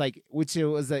 And it was like, which it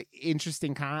was an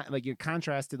interesting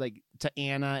contrasted like to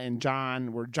Anna and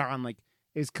John, where John like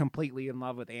is completely in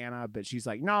love with Anna, but she's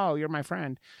like, no, you're my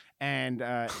friend. And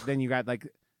then you got like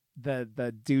the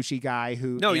douchey guy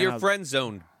who, no, you're friend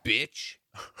zoned, bitch.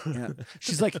 Yeah.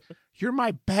 She's like, you're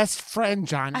my best friend,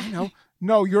 John.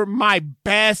 No, you're my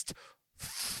best friend.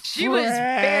 She was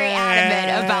very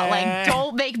adamant about like,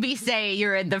 don't make me say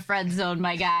you're in the friend zone,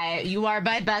 my guy. You are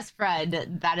my best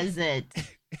friend. That is it.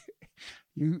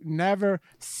 You never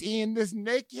seen this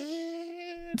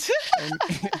naked.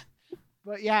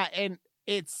 But yeah, and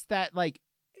it's that like,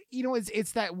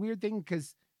 it's that weird thing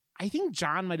because I think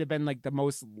John might have been like the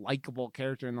most likable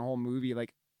character in the whole movie.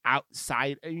 Like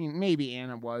outside, I mean, maybe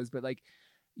Anna was, but like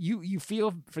you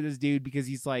feel for this dude because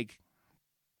he's like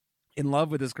in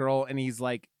love with this girl and he's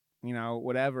like,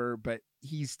 whatever, but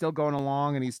he's still going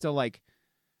along and he's still like,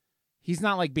 he's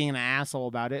not like being an asshole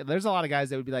about it. There's a lot of guys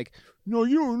that would be like, no,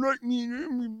 you don't like me,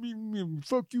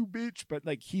 fuck you, bitch. But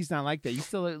like, he's not like that. He's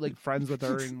still like friends with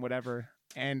her and whatever.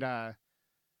 And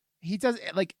he does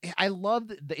like, I love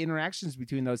the interactions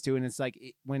between those two. And it's like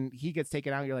when he gets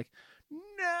taken out, you're like,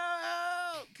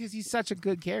 no, because he's such a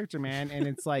good character, man. And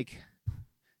it's like,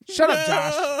 shut up,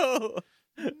 Josh.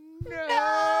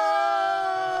 No,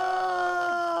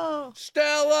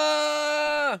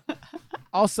 Stella.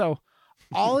 Also,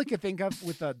 all I could think of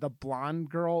with the blonde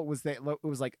girl was that it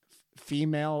was like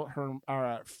female Draco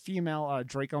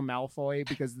Malfoy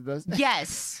because of the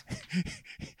yes.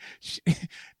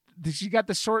 She got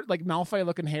the short like Malfoy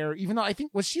looking hair, even though I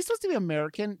think was she supposed to be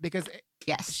American because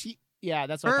yes,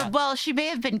 that's what well, she may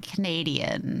have been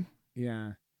Canadian.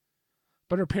 Yeah,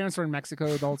 but her parents were in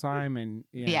Mexico the whole time, and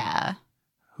yeah.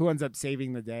 Who ends up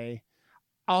saving the day?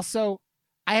 Also,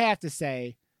 I have to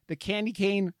say, the candy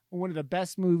cane, one of the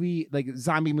best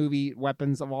zombie movie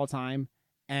weapons of all time,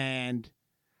 and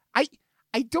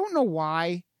I don't know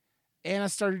why Anna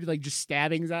started like just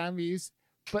stabbing zombies,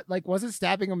 but like wasn't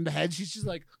stabbing them in the head. She's just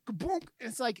like, boom.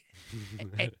 It's like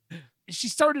she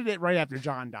started it right after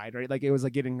John died, right? Like it was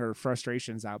like getting her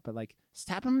frustrations out, but like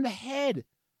stab him in the head.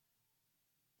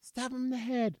 Stab him in the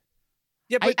head.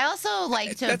 Yeah, but I also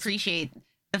like to appreciate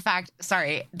the fact,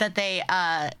 that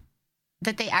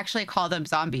they actually call them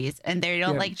zombies and they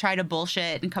don't like try to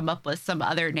bullshit and come up with some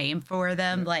other name for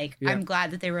them. I'm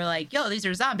glad that they were like, yo, these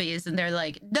are zombies. And they're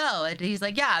like, no. And he's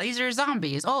like, yeah, these are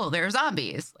zombies. Oh, they're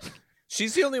zombies. Like,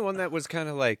 she's the only one that was kind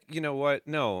of like, you know what?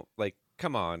 No, like,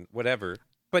 come on, whatever.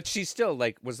 But she still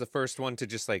like was the first one to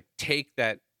just like take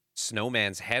that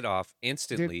snowman's head off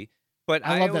instantly. Dude. But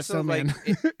I love that also snowman.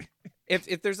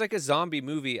 if there's like a zombie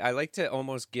movie, I like to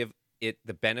almost give it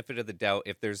the benefit of the doubt.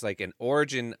 If there's like an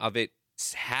origin of it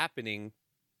happening,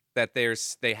 that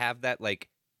they have that like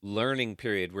learning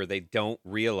period where they don't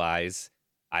realize.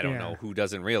 I don't know who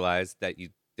doesn't realize that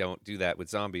you don't do that with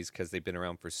zombies because they've been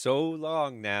around for so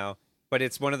long now. But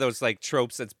it's one of those like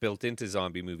tropes that's built into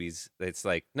zombie movies. It's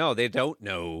like, no, they don't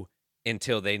know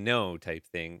until they know type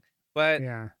thing. But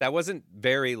that wasn't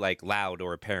very like loud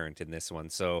or apparent in this one.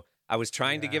 So I was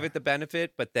trying to give it the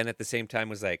benefit, but then at the same time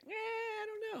was like, I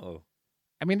don't know.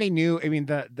 I mean, they knew. I mean,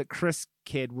 the Chris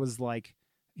kid was like,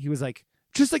 he was like,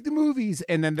 just like the movies,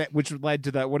 and then that, which led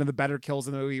to one of the better kills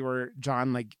in the movie where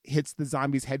John like hits the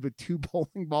zombie's head with 2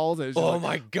 bowling balls. Oh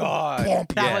my god,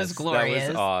 that was glorious! That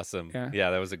was awesome. Yeah,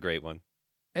 that was a great one.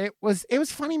 It was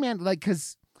funny, man. Like,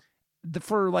 because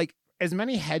for like as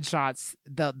many headshots,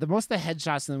 the most of the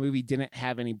headshots in the movie didn't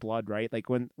have any blood, right? Like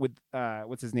when with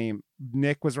what's his name,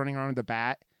 Nick was running around with the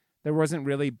bat, there wasn't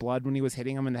really blood when he was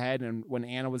hitting him in the head, and when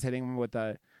Anna was hitting him with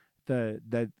the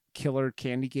killer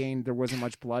candy cane, there wasn't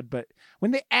much blood. But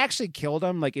when they actually killed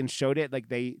him, like, and showed it, like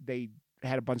they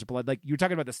had a bunch of blood. Like you were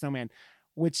talking about the snowman,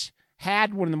 which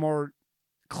had one of the more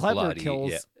clever Bloody,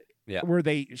 kills, where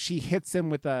she hits him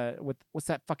with what's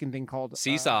that fucking thing called?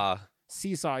 Seesaw,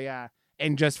 yeah,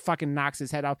 and just fucking knocks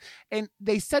his head off. And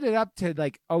they set it up to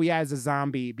like, oh yeah, as a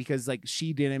zombie because like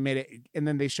she didn't admit it, and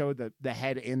then they showed the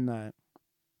head in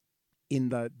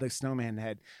the snowman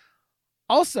head.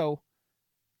 Also,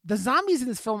 the zombies in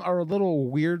this film are a little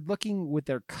weird looking with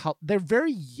their color. They're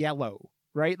very yellow,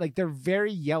 right? Like they're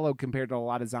very yellow compared to a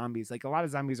lot of zombies. Like a lot of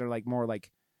zombies are like more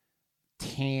like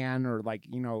tan or like,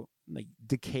 you know, like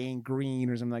decaying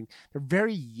green or something. Like they're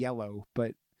very yellow,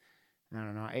 but I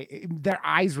don't know. Their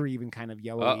eyes were even kind of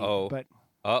yellowy. But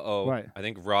what? I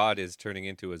think Rod is turning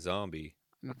into a zombie.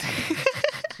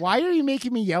 Why are you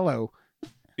making me yellow?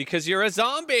 Because you're a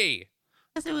zombie.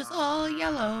 Because it was all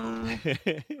yellow.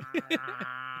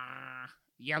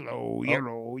 Yellow.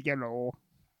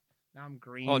 Now I'm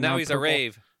green. Oh, now he's purple. A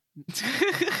rave.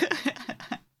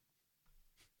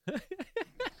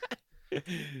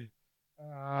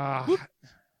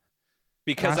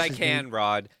 Because I can,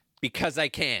 Rod. Because I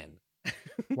can.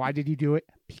 Why did you do it?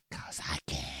 Because I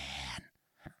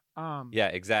can. Yeah,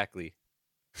 exactly.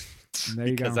 There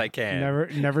you because go. I can.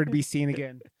 Never to be seen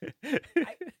again.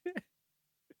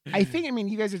 I think, I mean,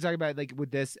 you guys are talking about like with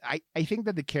this, I think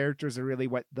that the characters are really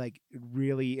what like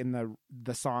really in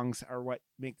the songs are what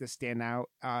make this stand out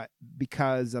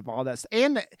because of all that stuff.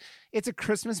 And it's a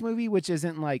Christmas movie, which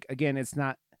isn't like, again, it's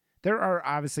not, there are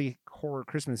obviously horror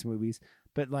Christmas movies,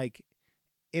 but like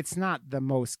it's not the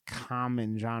most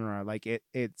common genre. Like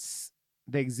it's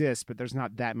they exist, but there's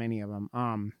not that many of them.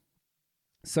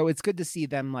 So it's good to see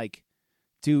them like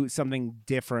do something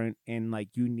different and like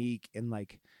unique and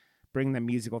like bring the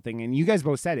musical thing. And you guys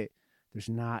both said it. There's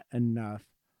not enough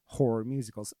horror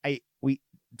musicals.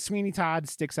 Sweeney Todd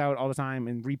sticks out all the time,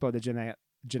 and Repo the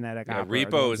Genetic Opera.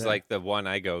 Repo is like the one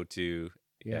I go to.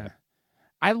 Yeah.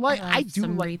 I do like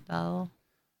Repo.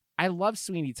 I love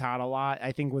Sweeney Todd a lot.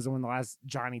 I think it was one of the last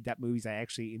Johnny Depp movies I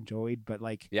actually enjoyed, but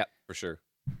like, yeah, for sure.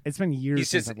 It's been years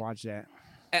since I've watched that.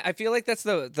 I feel like that's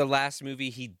the last movie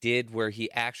he did where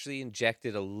he actually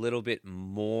injected a little bit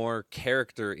more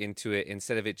character into it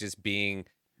instead of it just being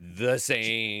the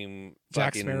same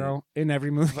Jack Sparrow in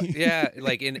every movie. Yeah,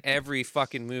 like in every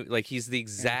fucking movie. Like he's the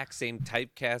exact same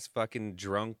typecast, fucking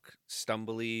drunk,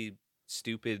 stumbly,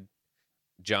 stupid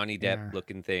Johnny Depp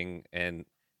looking thing. And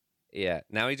yeah,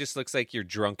 now he just looks like your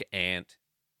drunk aunt.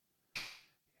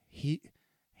 He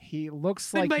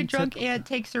looks like my drunk aunt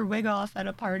takes her wig off at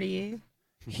a party.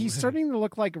 He's starting to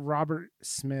look like Robert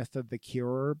Smith of The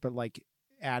Cure, but like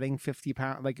adding 50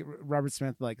 pounds. Like Robert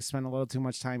Smith, like spent a little too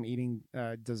much time eating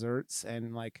desserts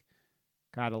and like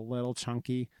got a little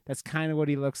chunky. That's kind of what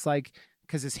he looks like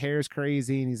because his hair is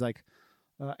crazy and he's like,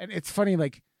 and it's funny.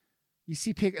 Like you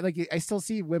see, like I still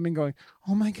see women going,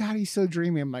 "Oh my god, he's so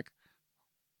dreamy." I'm like,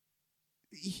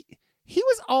 he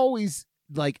was always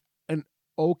like an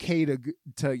okay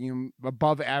to you know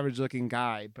above average looking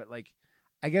guy, but like.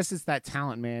 I guess it's that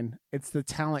talent, man. It's the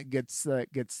talent gets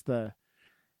the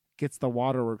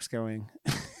waterworks going.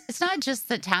 It's not just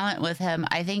the talent with him.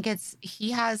 I think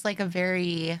he has like a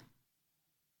very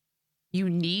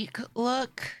unique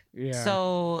look. Yeah.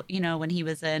 So, you know, when he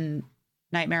was in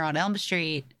Nightmare on Elm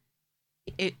Street,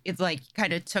 it's like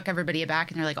kind of took everybody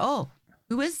aback and they're like, "Oh,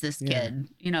 who is this kid?"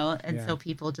 You know, and so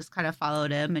people just kind of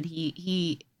followed him, and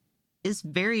he is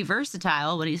very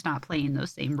versatile when he's not playing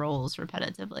those same roles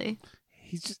repetitively.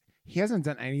 He hasn't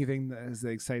done anything that has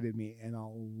excited me in a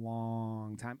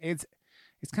long time. It's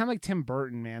It's kind of like Tim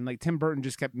Burton, man. Like Tim Burton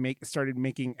just started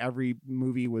making every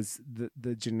movie was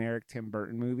the generic Tim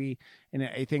Burton movie, and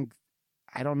I think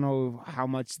I don't know how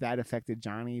much that affected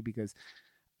Johnny because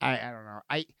I don't know.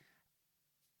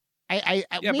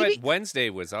 Yeah, maybe, but Wednesday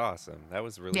was awesome. That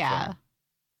was really fun.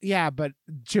 Yeah, but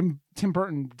Tim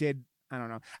Burton did. I don't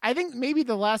know. I think maybe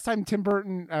the last time Tim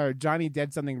Burton or Johnny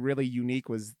did something really unique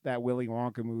was that Willy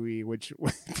Wonka movie, which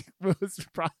was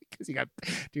probably because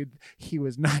he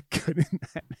was not good in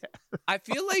that. I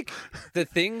feel like the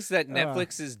things that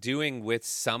Netflix is doing with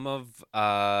some of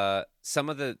the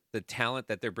talent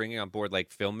that they're bringing on board,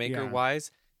 like filmmaker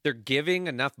wise, they're giving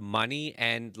enough money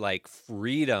and like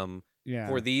freedom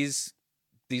for these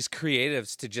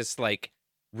creatives to just like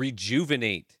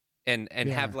rejuvenate and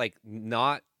have like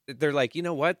not. They're like, you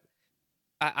know what?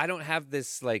 I don't have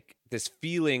this like this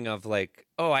feeling of like,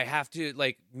 oh, I have to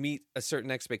like meet a certain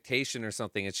expectation or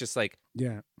something. It's just like,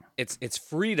 it's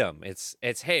freedom.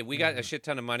 It's hey, we got a shit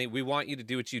ton of money. We want you to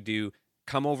do what you do.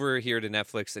 Come over here to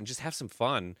Netflix and just have some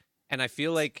fun. And I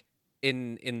feel like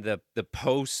in the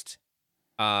post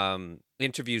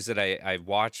interviews that I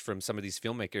watched from some of these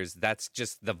filmmakers, that's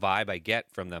just the vibe I get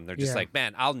from them. They're just like,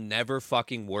 man, I'll never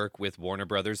fucking work with Warner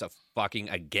Brothers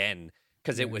again.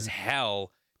 Because it was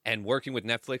hell, and working with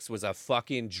Netflix was a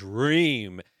fucking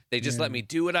dream. They just let me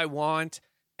do what I want,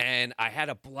 and I had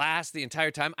a blast the entire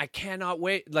time. I cannot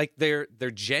wait. Like they're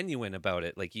genuine about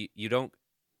it. Like you don't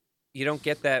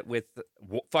get that with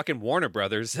fucking Warner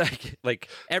Brothers. like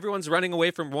everyone's running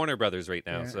away from Warner Brothers right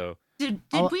now. So did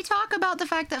we talk about the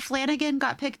fact that Flanagan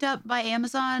got picked up by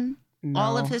Amazon? No.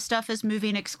 All of his stuff is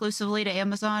moving exclusively to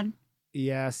Amazon.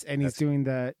 Yes, and he's doing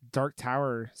the Dark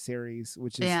Tower series,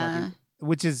 which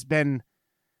has been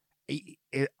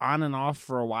on and off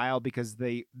for a while because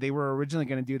they were originally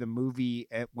going to do the movie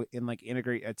and like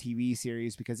integrate a TV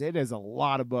series because it is a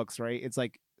lot of books, right? It's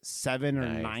like 7 or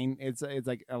 9. It's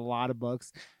like a lot of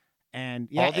books, and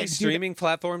all these streaming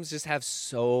platforms just have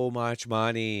so much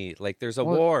money. Like there's a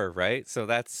war, right? So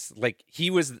that's like he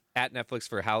was at Netflix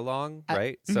for how long,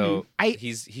 right? So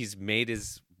he's made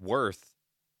his worth.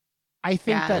 I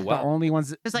think that the only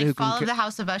ones it's like Fall of the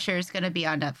House of Usher is going to be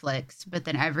on Netflix, but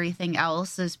then everything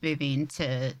else is moving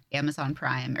to Amazon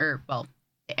Prime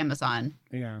Amazon.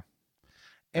 Yeah,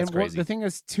 and the thing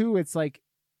is too, it's like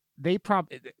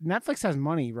Netflix has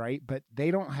money, right? But they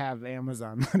don't have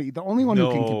Amazon money. The only one who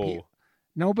can compete.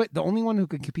 No, but the only one who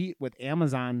can compete with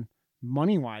Amazon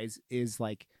money wise is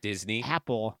like Disney,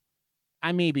 Apple.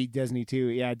 Maybe Disney too.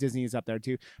 Yeah, Disney is up there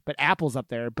too, but Apple's up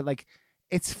there. But like.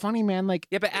 It's funny, man. Like,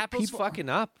 yeah, but Apple's fucking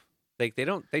up. Like,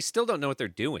 they still don't know what they're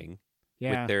doing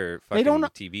with their fucking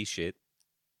TV shit.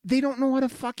 They don't know how to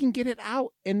fucking get it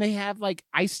out, and they have like,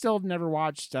 I still have never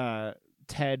watched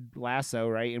Ted Lasso,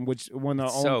 right? And which one of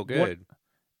the so good.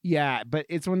 Yeah, but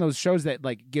it's one of those shows that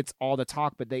like gets all the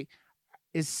talk. But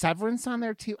is Severance on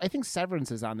there too? I think Severance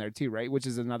is on there too, right? Which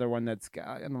is another one that's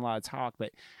gotten a lot of talk.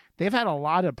 But they've had a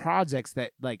lot of projects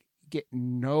that like get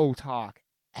no talk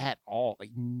at all, like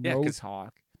no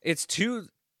talk. It's too,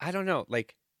 I don't know,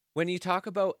 like when you talk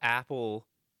about Apple,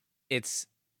 it's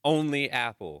only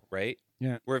Apple, right?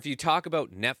 Yeah. Where if you talk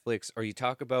about Netflix or you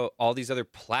talk about all these other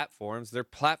platforms, they're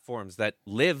platforms that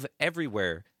live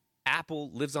everywhere. Apple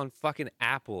lives on fucking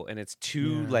Apple, and it's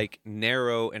too like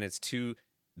narrow, and it's too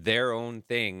their own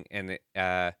thing, and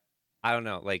I don't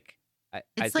know, like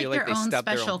I feel like they stubbed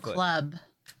their own special club.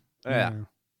 Yeah.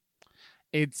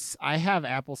 I have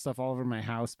Apple stuff all over my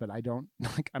house, but I don't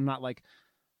like. I'm not like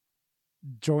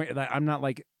I'm not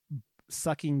like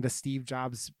sucking the Steve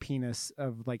Jobs penis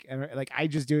of like I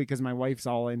just do it because my wife's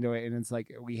all into it, and it's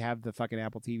like we have the fucking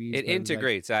Apple TVs. It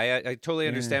integrates. Like, I totally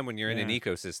understand when you're in an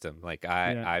ecosystem. Like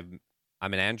I'm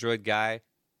an Android guy.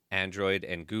 Android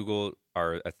and Google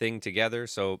are a thing together,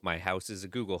 so my house is a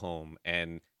Google Home,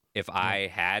 and if I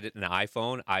had an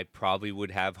iPhone, I probably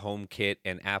would have HomeKit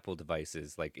and Apple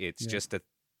devices. Like it's just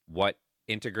what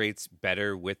integrates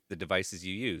better with the devices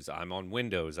you use. I'm on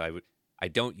Windows. I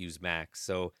don't use Mac,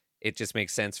 so it just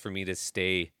makes sense for me to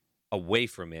stay away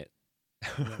from it.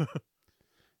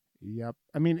 Yep.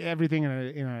 I mean, everything in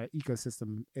a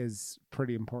ecosystem is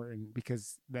pretty important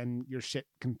because then your shit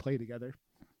can play together.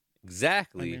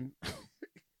 Exactly.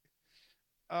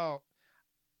 I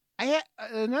mean,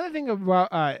 another thing about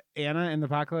Anna and the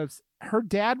Apocalypse, her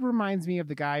dad reminds me of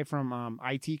the guy from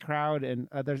IT Crowd and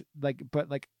others, like, but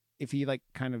like if he like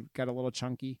kind of got a little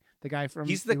chunky, the guy from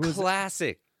he's the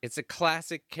classic. It's a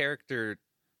classic character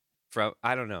from,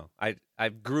 I don't know. I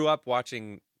grew up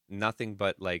watching nothing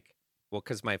but like, well,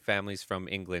 because my family's from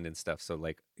England and stuff, so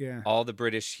like all the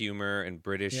British humor and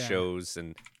British shows,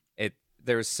 and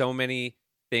there's so many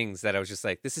things that I was just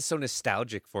like, this is so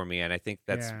nostalgic for me, and I think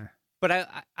that's. Yeah. But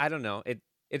I don't know.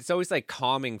 It's always like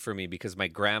calming for me because my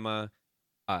grandma,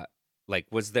 like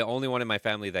was the only one in my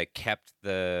family that kept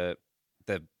the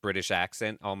British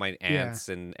accent. All my aunts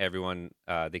and everyone,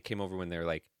 they came over when they're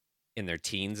like in their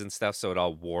teens and stuff, so it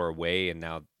all wore away, and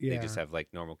now they just have like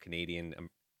normal Canadian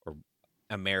or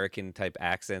American type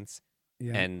accents.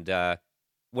 Yeah. And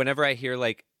whenever I hear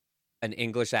like an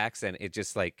English accent, it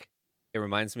just like it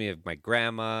reminds me of my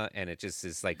grandma, and it just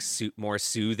is like more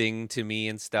soothing to me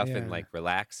and stuff, and like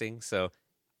relaxing. So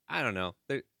I don't know.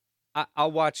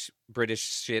 I'll watch British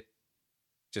shit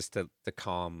just to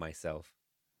calm myself.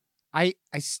 I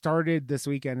started this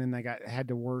weekend and I had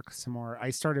to work some more.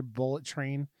 I started Bullet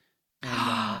Train.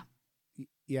 And,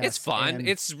 yes, it's fun.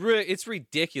 It's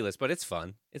ridiculous, but it's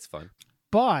fun. It's fun.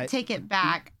 But take it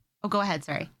back. Oh, go ahead.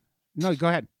 Sorry. No, go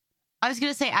ahead. I was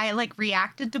going to say, I like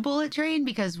reacted to Bullet Train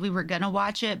because we were going to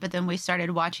watch it, but then we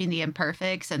started watching The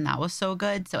Imperfects and that was so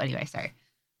good. So anyway, sorry.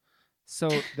 So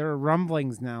there are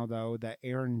rumblings now, though, that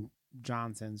Aaron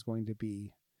Johnson's going to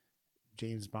be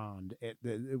James Bond. It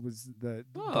was the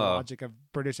logic of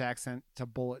British accent to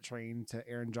Bullet Train to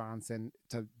Aaron Johnson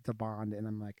to Bond. And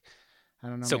I'm like, I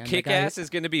don't know. So man. Kick-Ass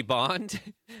is going to be Bond?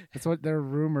 That's what there are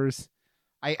rumors.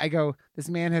 I go, this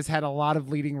man has had a lot of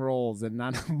leading roles and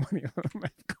none of many of them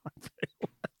have gone very well.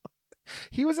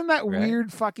 He was in that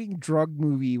weird fucking drug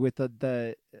movie with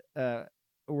the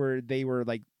where they were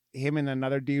like, him and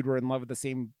another dude were in love with the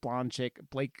same blonde chick,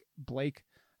 Blake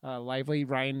Lively,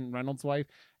 Ryan Reynolds' wife.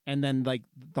 And then like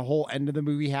the whole end of the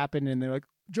movie happened and they're like,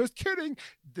 just kidding,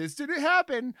 this didn't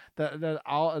happen. The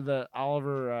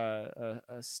Oliver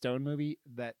Stone movie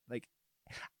that like,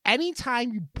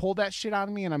 anytime you pull that shit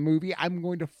on me in a movie, I'm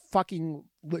going to fucking.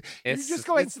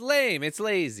 It's lame. It's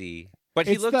lazy. But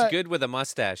he looked good with a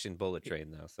mustache in Bullet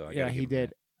Train, though. So he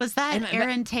did. Was that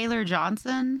Aaron Taylor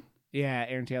Johnson? Yeah,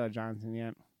 Aaron Taylor Johnson.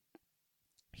 Yeah,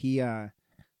 he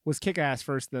was Kick-Ass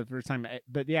the first time,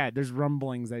 but yeah, there's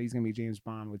rumblings that he's gonna be James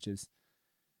Bond, which is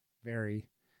very,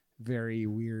 very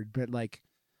weird. But like.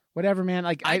 Whatever, man.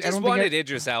 Like I just wanted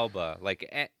Idris Elba. Like,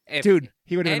 if dude,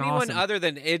 he would have been anyone awesome. other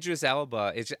than Idris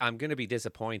Elba, I'm gonna be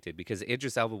disappointed because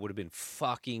Idris Elba would have been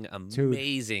fucking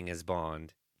amazing as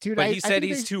Bond. Dude, but he said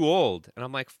he's too old, and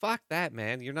I'm like, fuck that,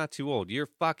 man. You're not too old. You're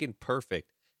fucking perfect.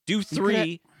 Do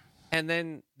 3, and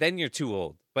then you're too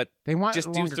old. But they want just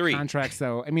longer do 3 contracts,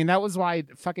 though. I mean, that was why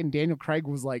fucking Daniel Craig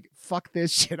was like, "Fuck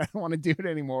this shit. I don't want to do it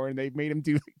anymore," and they made him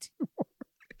do like 2 more.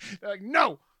 They're like,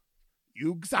 no.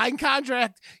 You sign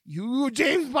contract. You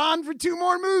James Bond for 2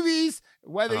 more movies,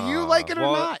 whether you like it or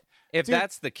not. If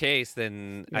that's the case,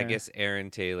 then I guess Aaron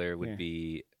Taylor would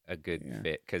be a good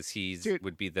fit because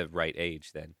would be the right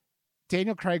age then.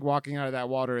 Daniel Craig walking out of that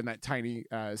water in that tiny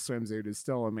swimsuit is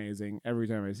still amazing every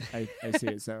time I see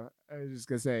it. So I was just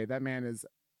gonna say that man is,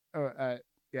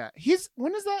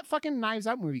 when is that fucking Knives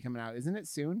Out movie coming out? Isn't it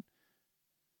soon?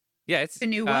 Yeah, it's the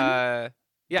new one. Yeah,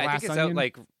 Glass I think it's Onion? out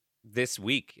like this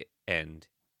week.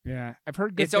 Yeah, I've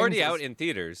heard good it's already out in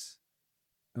theaters.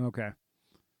 Okay,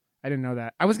 I didn't know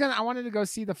that. I wanted to go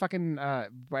see the fucking. I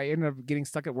ended up getting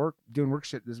stuck at work doing work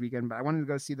shit this weekend, but I wanted to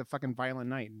go see the fucking Violent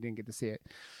Night and didn't get to see it.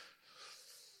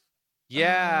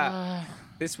 Yeah,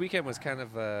 this weekend was kind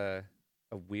of a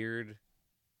weird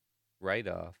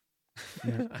write-off.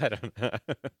 Yeah. I don't know.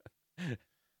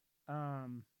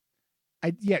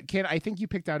 Ken, I think you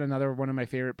picked out another one of my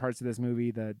favorite parts of this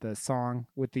movie, the song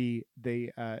with the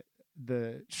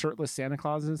shirtless Santa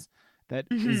Clauses. That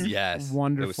is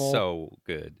wonderful. It was so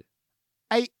good.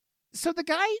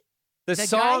 The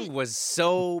song was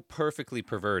so perfectly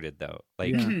perverted though.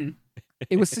 Like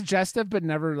it was suggestive but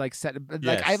never like set.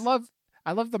 Like I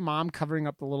love the mom covering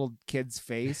up the little kid's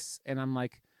face, and I'm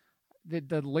like,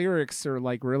 the lyrics are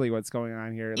like really what's going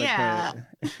on here. Like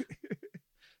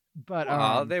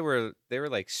but they were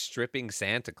like stripping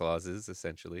Santa Clauses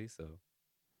essentially. So,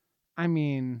 I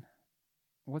mean,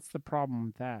 what's the problem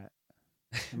with that?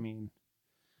 I mean,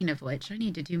 speaking of which, I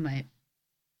need to do my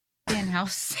fan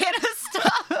house Santa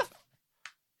stuff.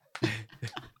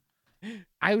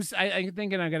 I'm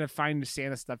thinking I gotta find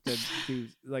Santa stuff to do,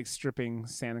 like stripping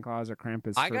Santa Claus or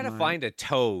Krampus. I gotta find a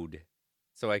toad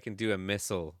so I can do a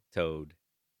missile toad.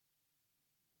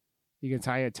 You can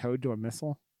tie a toad to a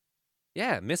missile?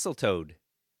 Yeah, mistletoe.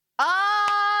 Oh!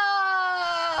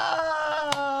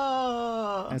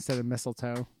 Instead of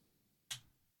mistletoe.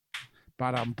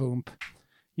 Bada boom.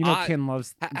 You know, Ken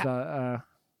loves the.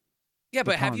 Yeah,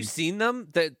 but puns. Have you seen them?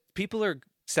 The people are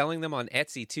selling them on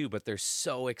Etsy too, but they're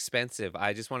so expensive.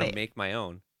 I just want to make my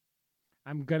own.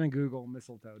 I'm gonna Google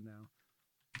mistletoe now.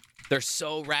 They're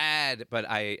so rad, but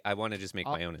I want to just make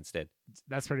my own instead.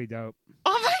 That's pretty dope.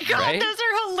 Oh my god, Right? those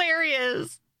are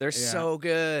hilarious. They're so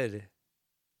good,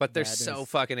 but they're That so is-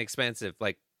 fucking expensive.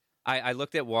 Like, I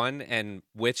looked at one, and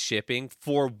with shipping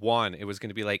for one, it was going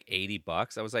to be like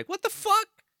 $80. I was like, what the fuck?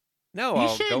 No, You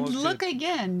I'll should go look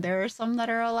again. There are some that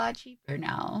are a lot cheaper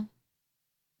now.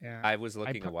 Yeah. I was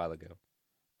looking a while ago.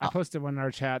 I posted one in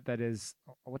our chat that is,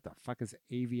 what the fuck is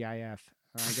AVIF?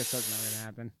 I guess that's not gonna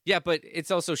happen. Yeah, but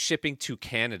it's also shipping to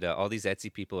Canada. All these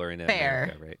Etsy people are in Fair.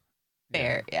 America, right?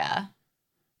 Fair, yeah.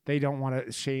 They don't want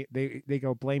to shade. They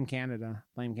go blame Canada.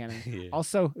 Blame Canada. Yeah.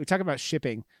 Also, we talk about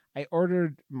shipping. I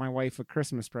ordered my wife a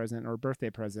Christmas present or a birthday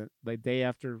present the day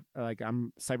after, like,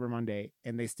 I'm Cyber Monday,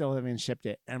 and they still haven't shipped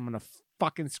it. And I'm gonna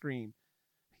fucking scream,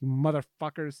 you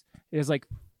motherfuckers! It is like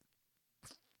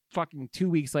fucking 2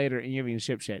 weeks later, and you haven't even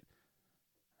shipped shit.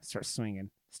 Start swinging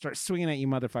at you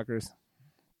motherfuckers.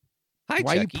 Hi,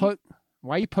 Why Chucky.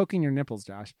 Why are you poking your nipples,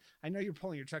 Josh? I know you're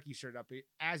pulling your Chucky shirt up, but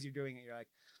as you're doing it, you're like,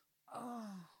 oh,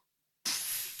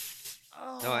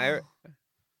 No,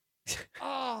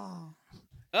 oh.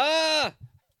 Ah!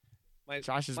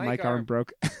 Josh's mic mic arm arm.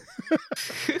 broke.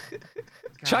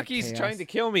 Chucky's trying to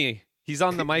kill me. He's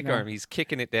on the mic No. arm. He's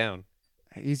kicking it down.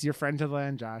 He's your friend to the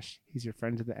end, Josh. He's your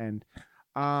friend to the end.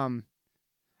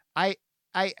 I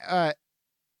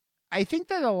think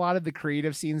that a lot of the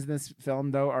creative scenes in this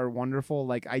film, though, are wonderful.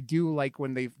 Like, I do like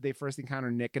when they first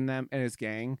encounter Nick and them and his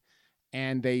gang,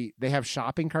 and they have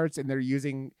shopping carts, and they're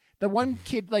using the one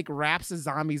kid like wraps a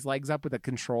zombie's legs up with a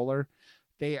controller.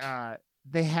 They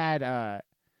had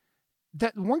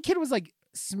that one kid was like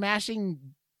smashing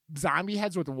zombie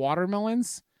heads with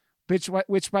watermelons, which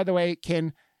by the way,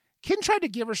 Kim tried to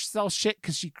give herself shit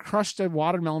because she crushed a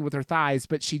watermelon with her thighs,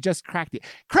 but she just cracked it.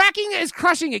 Cracking it is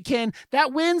crushing it, Ken.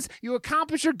 That wins. You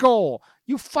accomplish your goal.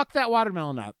 You fuck that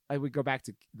watermelon up. I would go back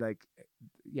to like,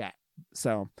 yeah.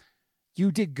 So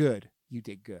you did good. You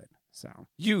did good. So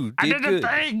You I did did good. a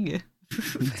thing.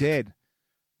 you did,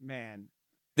 man.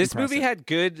 This Impressive. movie had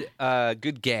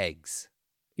good gags.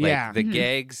 Like, Yeah. the Mhm.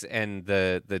 gags and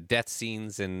the death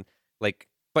scenes and like.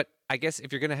 But I guess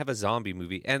if you're gonna have a zombie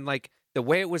movie and like the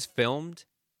way it was filmed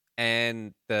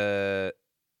and I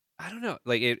don't know,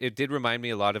 like it did remind me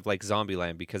a lot of like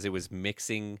Zombieland because it was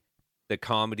mixing the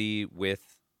comedy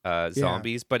with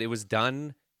zombies, but it was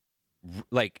done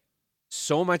like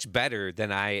so much better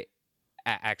than I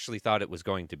actually thought it was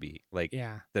going to be. Like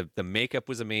Yeah. the makeup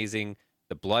was amazing,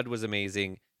 the blood was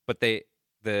amazing, but the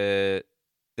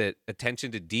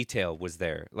attention to detail was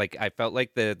there. Like I felt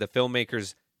like the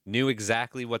filmmakers knew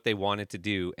exactly what they wanted to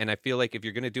do, and I feel like if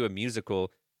you're going to do a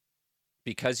musical,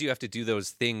 because you have to do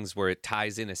those things where it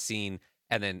ties in a scene,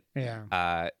 and then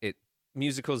Yeah.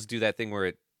 musicals do that thing where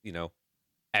it,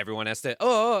 everyone has to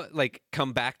like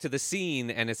come back to the scene,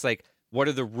 and it's like, what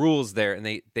are the rules there? And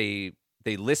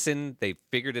they listened, they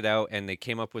figured it out, and they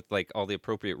came up with like all the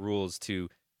appropriate rules to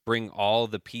bring all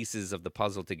the pieces of the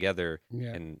puzzle together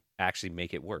Yeah. and actually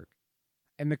make it work.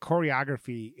 And the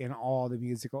choreography in all the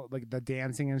musical, like the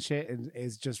dancing and shit,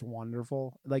 is just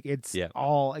wonderful. Like it's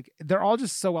all like they're all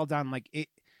just so well done. Like it,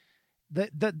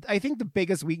 I think the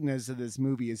biggest weakness of this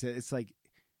movie is that it's like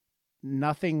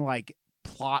nothing like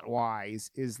plot wise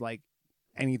is like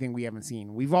anything we haven't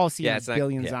seen. We've all seen a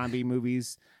billion zombie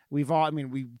movies. We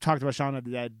talked about Shaun of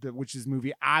the Dead, which this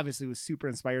movie obviously was super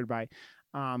inspired by.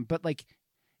 But like,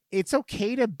 it's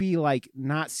okay to be like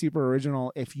not super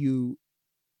original if you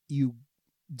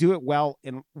do it well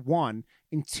in one.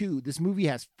 And two, this movie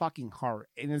has fucking heart.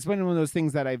 And it's been one of those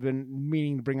things that I've been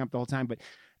meaning to bring up the whole time, but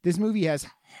this movie has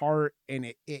heart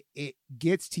and it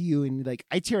gets to you. And like,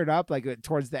 I teared up like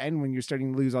towards the end when you're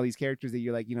starting to lose all these characters that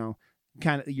you're like,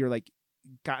 you're like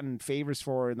gotten favors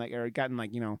for and like, or gotten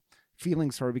like,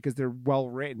 feelings for because they're well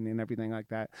written and everything like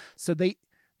that. So they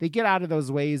get out of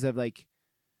those ways of like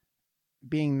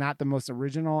being not the most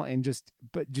original and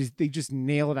they just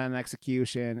nail it on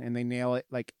execution and they nail it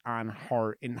like on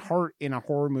heart. And heart in a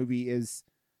horror movie is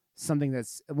something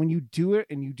that's when you do it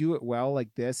and you do it well like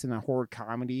this in a horror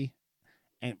comedy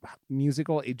and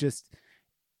musical, I think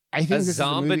a this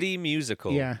zombie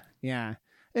musical. Yeah.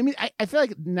 I mean, I feel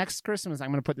like next Christmas I'm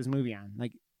gonna put this movie on.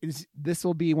 Like this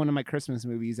will be one of my Christmas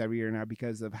movies every year now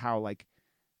because of how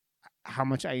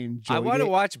much I enjoy. I want to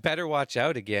watch Better Watch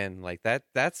Out again. Like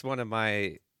that's one of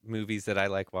my movies that I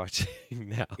like watching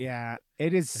now. Yeah,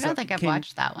 it is. I don't think I've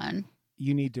watched that one.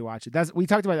 You need to watch it. We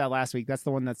talked about that last week. That's the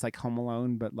one that's like Home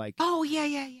Alone, but like. Oh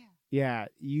yeah. Yeah,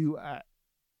 you'll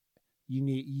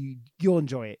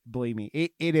enjoy it. Believe me,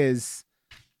 it is.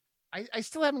 I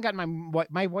still haven't gotten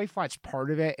my wife watched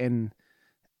part of it, and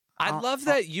I love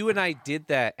that you and I did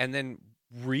that, and then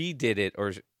redid it,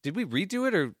 or did we redo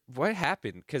it, or what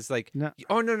happened? Because like, No.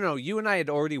 oh no, you and I had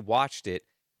already watched it,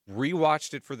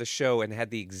 rewatched it for the show, and had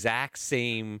the exact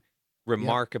same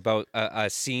remark about a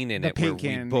scene in The it where pink we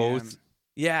can, both,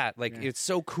 yeah. it's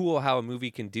so cool how a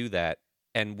movie can do that,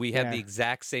 and we had the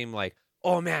exact same like,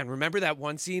 oh man, remember that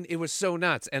one scene? It was so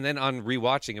nuts, and then on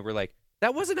rewatching it, we're like,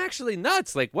 that wasn't actually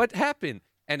nuts. Like, what happened?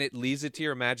 And it leaves it to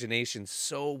your imagination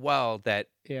so well that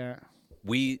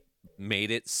we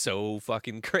made it so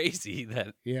fucking crazy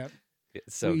that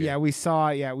it's so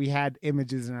good. We had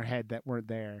images in our head that weren't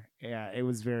there. It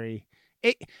was very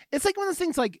it's like one of those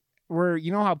things like where,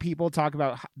 you know how people talk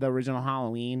about the original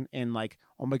Halloween and like,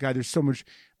 oh my god, there's so much,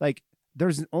 like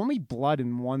there's only blood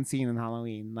in one scene in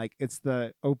Halloween. Like it's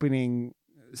the opening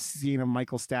scene of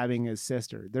Michael stabbing his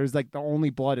sister. There's like the only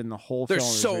blood in the whole film.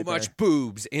 There's so much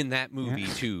boobs in that movie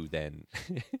too then.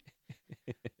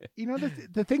 You know,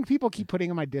 the thing people keep putting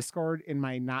in my Discord in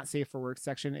my not safe for work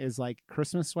section is like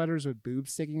Christmas sweaters with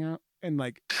boobs sticking out, and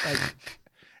like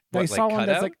what, I saw like one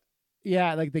that's out?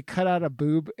 like like they cut out a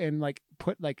boob and like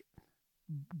put like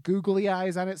googly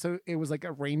eyes on it, so it was like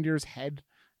a reindeer's head,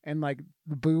 and like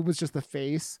the boob was just the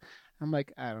face. I'm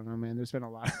like, I don't know, man. There's been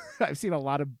a lot. I've seen a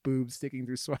lot of boobs sticking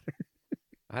through sweaters.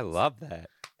 I love that.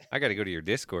 I got to go to your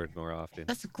Discord more often.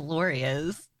 That's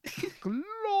glorious.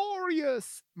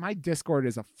 Glorious. My Discord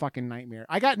is a fucking nightmare.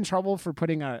 I got in trouble for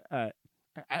putting I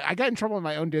got in trouble in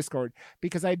my own Discord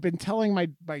because I'd been telling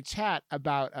my chat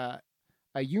about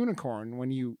a unicorn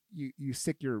when you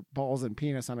stick your balls and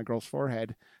penis on a girl's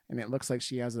forehead and it looks like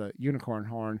she has a unicorn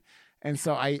horn. And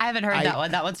so I haven't heard that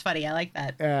one. That one's funny. I like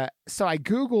that. So I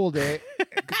Googled it,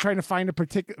 trying to find a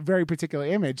very particular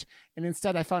image, and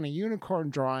instead I found a unicorn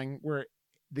drawing where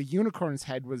the unicorn's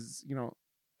head was,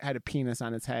 had a penis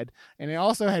on its head, and it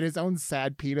also had his own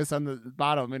sad penis on the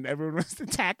bottom, and everyone was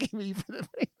attacking me for the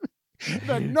thing.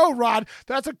 Like, no, Rod,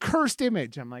 that's a cursed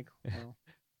image. I'm like, well,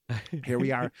 here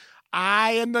we are.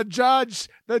 I am the judge,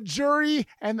 the jury,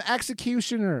 and the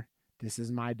executioner. This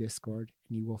is my Discord,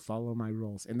 and you will follow my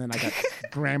rules. And then I got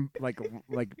like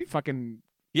fucking.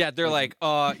 Yeah, they're like,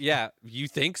 you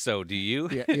think so, do you?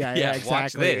 Yeah, exactly.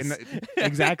 Watch this.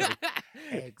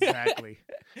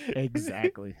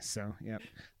 Exactly. So, yeah.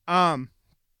 I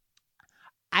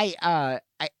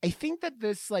think that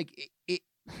this like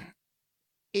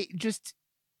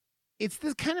it's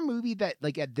this kind of movie that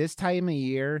like at this time of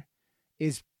year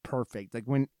is perfect. Like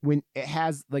when it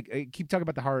has like, I keep talking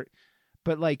about the heart,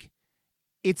 but like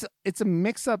it's a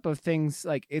mix up of things.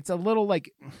 Like it's a little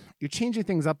like you're changing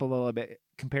things up a little bit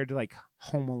compared to like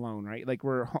Home Alone, right? Like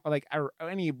we're like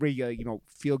any regular,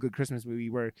 feel good Christmas movie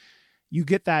where you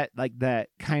get that like that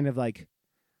kind of like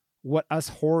what us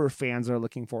horror fans are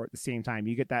looking for at the same time.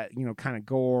 You get that, kind of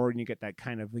gore, and you get that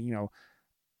kind of,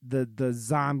 the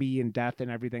zombie and death and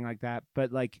everything like that.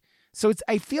 But like, so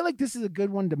I feel like this is a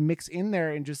good one to mix in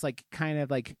there and just like kind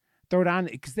of like throw it on,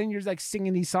 because then you're like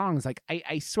singing these songs. Like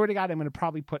I swear to God, I'm going to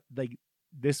probably put like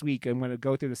this week, I'm going to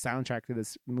go through the soundtrack to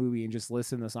this movie and just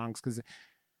listen to the songs because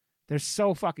they're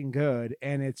so fucking good.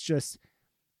 And it's just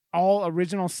all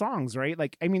original songs, right?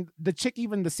 Like, I mean, the chick,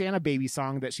 even the Santa Baby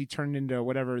song that she turned into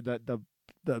whatever the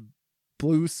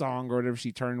blue song or whatever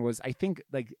she turned was, I think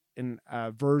like in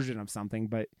a version of something,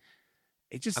 but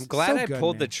it just, I'm glad I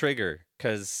pulled the man. trigger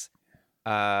because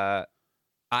I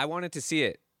wanted to see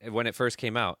it when it first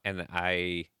came out, and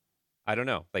I don't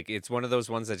know, like it's one of those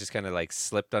ones that just kind of like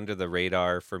slipped under the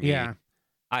radar for me. Yeah.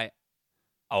 I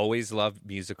always loved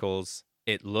musicals.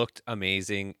 It looked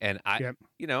amazing, and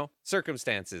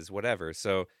circumstances, whatever.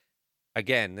 So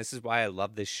again, this is why I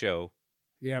love this show.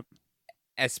 Yep.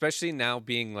 Especially now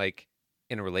being like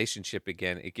in a relationship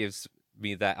again, it gives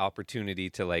me that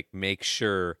opportunity to like make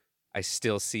sure I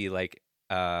still see like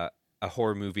a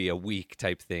horror movie a week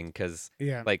type thing. Because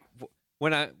like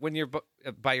when you're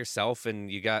by yourself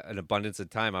and you got an abundance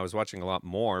of time, I was watching a lot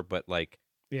more. But like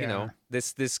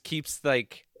this keeps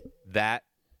like that.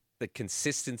 The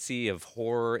consistency of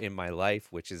horror in my life,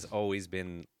 which has always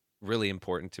been really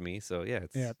important to me. So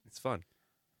it's fun.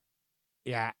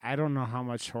 Yeah, I don't know how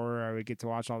much horror I would get to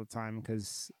watch all the time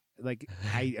because like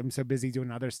I am so busy doing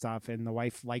other stuff, and the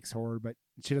wife likes horror, but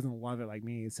she doesn't love it like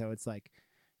me. So it's like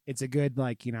it's a good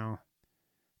like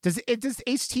does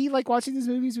HT like watching these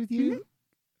movies with you?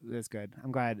 Mm-hmm. That's good.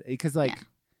 I'm glad because like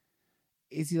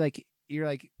is he like you're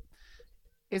like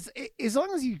as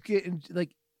long as you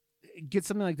get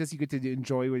something like this you get to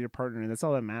enjoy with your partner, and that's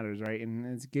all that matters, right? And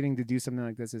it's getting to do something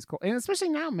like this is cool, and especially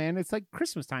now, man, it's like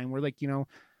Christmas time. We're like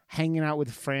hanging out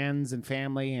with friends and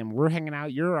family, and we're hanging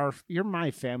out. You're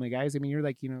my family, guys. I mean, you're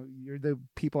like you're the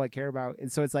people I care about,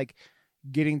 and so it's like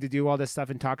getting to do all this stuff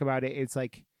and talk about it. It's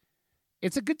like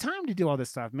it's a good time to do all this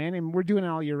stuff, man. And we're doing it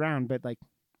all year round, but like,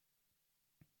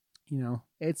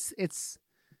 it's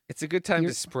a good time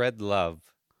to spread love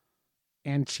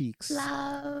and cheeks.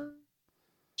 Love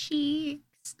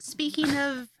cheeks. Speaking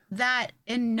of that,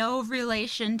 in no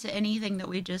relation to anything that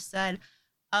we just said,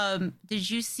 did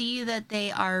you see that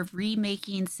they are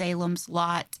remaking Salem's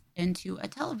Lot into a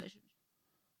television?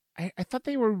 I thought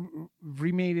they were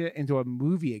remade it into a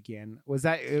movie again. Was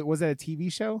that a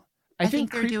TV show? I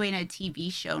think they're doing a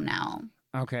TV show now.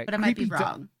 Okay, but I might be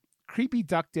wrong. Creepy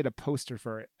Duck did a poster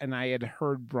for it, and I had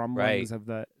heard rumblings of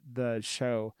the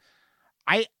show.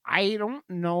 I don't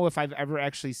know if I've ever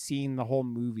actually seen the whole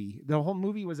movie. The whole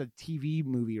movie was a TV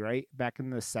movie, right? Back in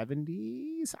the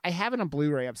 70s. I have it on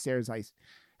Blu-ray upstairs. I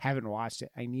haven't watched it.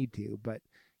 I need to, but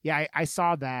yeah, I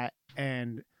saw that,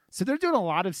 and so they're doing a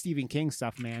lot of Stephen King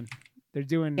stuff, man. They're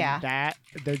doing that.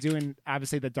 They're doing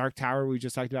obviously the Dark Tower we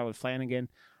just talked about with Flanagan.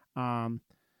 You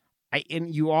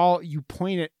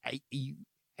pointed.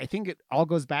 I think it all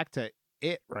goes back to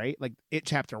It, right? Like It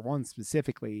Chapter 1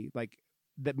 specifically, like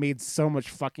that made so much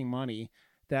fucking money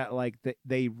that like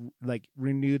they like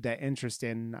renewed that interest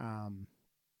in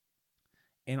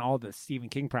all the Stephen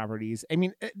King properties. I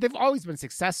mean, they've always been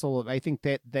successful. I think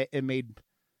that it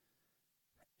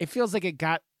feels like it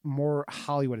got more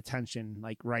Hollywood attention,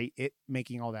 like it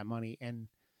making all that money, and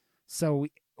so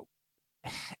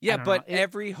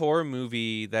every horror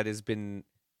movie that has been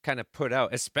kind of put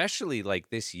out, especially like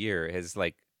this year, has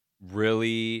like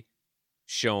really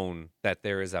shown that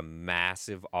there is a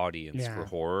massive audience for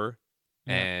horror.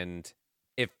 And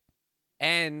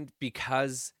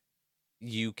because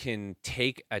you can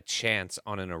take a chance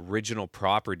on an original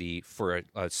property for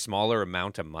a smaller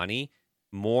amount of money,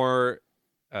 more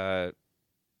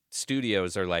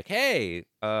studios are like, hey,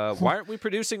 why aren't we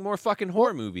producing more fucking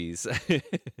horror movies?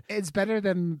 It's better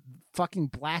than fucking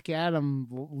Black Adam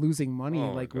losing money,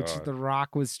 which The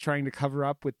Rock was trying to cover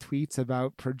up with tweets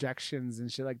about projections and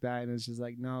shit like that. And it's just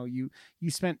like, no, you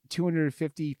spent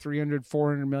 $250, $300,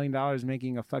 $400 million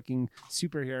making a fucking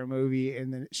superhero movie,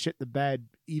 and then it shit the bed,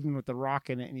 even with The Rock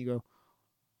in it. And you go,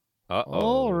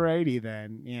 alrighty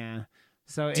then. Yeah.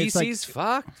 So DC's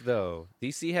fucked though.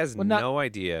 DC has no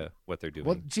idea what they're doing.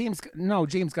 Well, James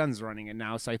Gunn's running it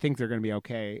now, so I think they're going to be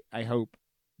okay. I hope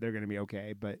they're going to be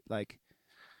okay, but like,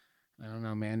 I don't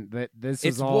know, man.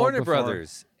 It's all Warner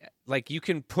Brothers. Like, you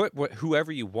can put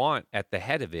whoever you want at the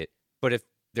head of it, but if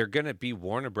they're going to be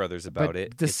Warner Brothers about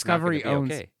it, Discovery it's not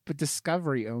owns. okay. But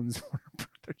Discovery owns Warner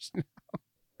Brothers now.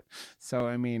 So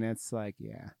I mean, it's like,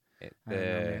 I don't know,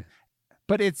 man.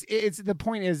 But it's the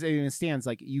point is, it stands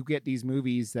like you get these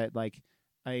movies that like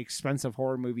an expensive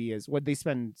horror movie is what they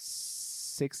spend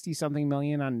 60 something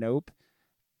million on Nope,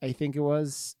 I think it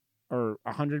was, or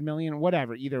 100 million,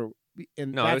 whatever. Either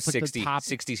it was 60,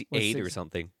 68 or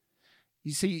something.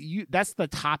 You see, that's the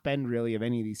top end really of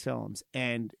any of these films,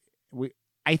 and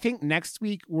I think next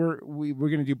week we're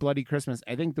gonna do Bloody Christmas.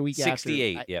 I think the week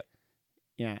 68, after, yep.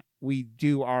 Yeah, we'll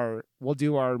do our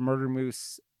Murder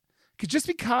Moose. Just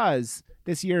because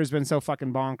this year has been so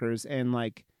fucking bonkers, and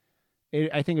like,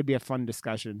 I think it'd be a fun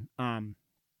discussion.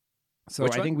 So I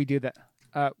think we do that.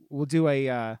 We'll do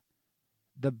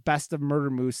the best of Murder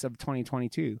Moose of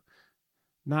 2022,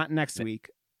 not next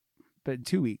week, but in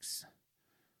 2 weeks,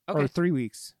 or 3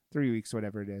 weeks,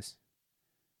 whatever it is.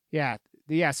 Yeah.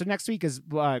 So next week is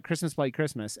Christmas, Bloody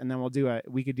Christmas, and then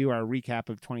we could do our recap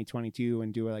of 2022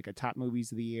 and do like a top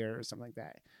movies of the year or something like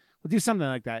that. We'll do something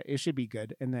like that. It should be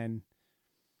good. And then,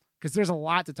 because there's a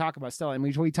lot to talk about still. I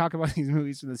mean, we talk about these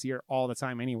movies from this year all the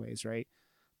time anyways, right?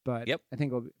 But I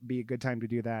think it'll be a good time to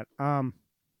do that.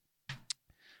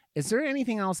 Is there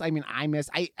anything else? I mean,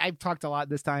 I've talked a lot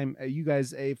this time. You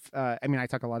guys, I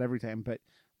talk a lot every time, but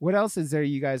what else is there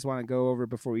you guys want to go over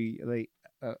before we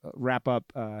wrap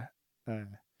up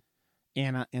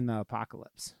Anna in the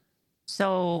Apocalypse?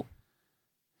 So,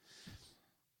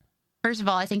 first of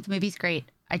all, I think the movie's great.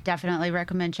 I definitely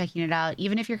recommend checking it out.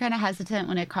 Even if you're kind of hesitant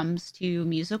when it comes to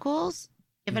musicals,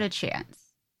 give it a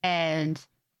chance. And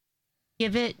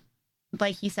give it,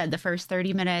 like he said, the first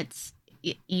 30 minutes,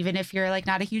 even if you're like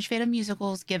not a huge fan of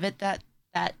musicals, give it that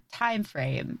time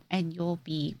frame and you'll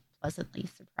be pleasantly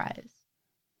surprised.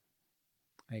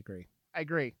 I agree.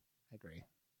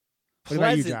 What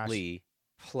about you, Josh?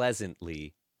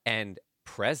 Pleasantly, and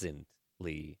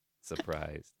presently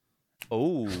surprised.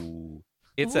 Oh,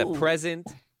 it's a present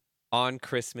on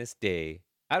Christmas Day.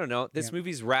 I don't know. This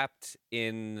movie's wrapped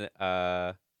in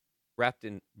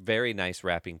very nice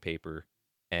wrapping paper,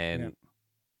 and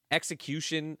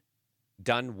execution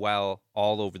done well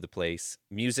all over the place.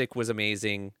 Music was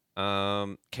amazing.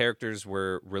 Characters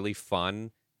were really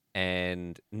fun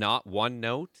and not one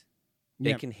note.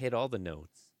 They can hit all the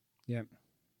notes. Yep.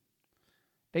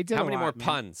 They did. How many more man.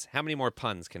 puns? How many more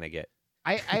puns can I get?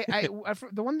 The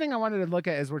one thing I wanted to look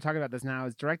at as we're talking about this now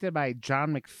is directed by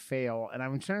John McPhail, and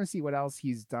I'm trying to see what else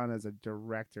he's done as a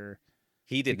director.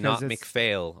 He did not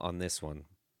McPhail on this one.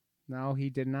 No, he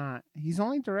did not. He's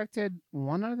only directed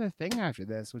one other thing after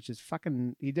this, which is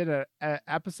fucking. He did a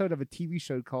episode of a TV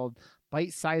show called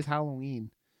Bite Size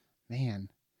Halloween. Man,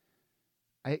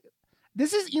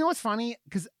 this is, you know what's funny,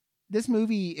 because this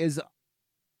movie is,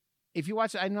 if you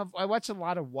watch, I watch a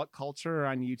lot of What Culture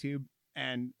on YouTube,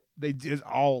 and they did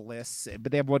all lists,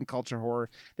 but they have What Culture horror.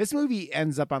 This movie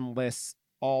ends up on lists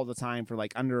all the time for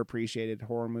like underappreciated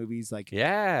horror movies, like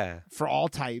for all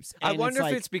types. And I wonder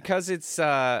if it's because it's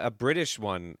a British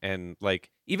one, and like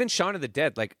even Shaun of the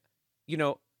Dead. Like, you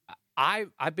know,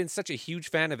 I've been such a huge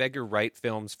fan of Edgar Wright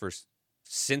films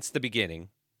since the beginning.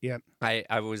 Yeah,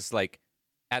 I was like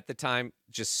at the time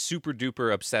just super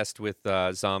duper obsessed with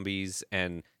zombies,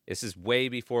 and this is way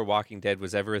before Walking Dead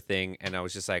was ever a thing. And I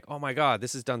was just like, oh my God,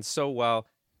 this is done so well.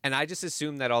 And I just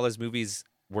assumed that all his movies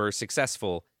were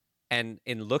successful. And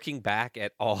in looking back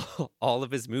at all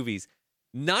of his movies,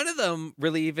 none of them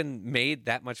really even made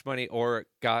that much money or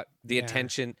got the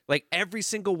attention, like every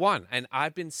single one. And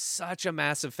I've been such a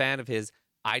massive fan of his.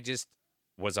 I just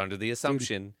was under the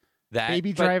assumption that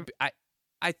Baby Driver.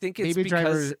 I think it's Baby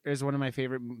because Driver is one of my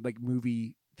favorite like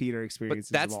movie theater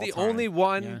experiences. But that's the only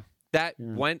one that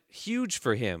went huge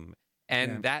for him,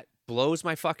 and that blows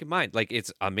my fucking mind. Like,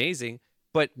 it's amazing,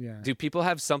 but do people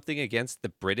have something against the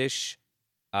British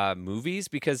movies?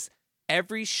 Because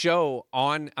every show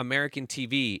on American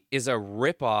TV is a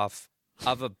ripoff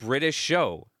of a British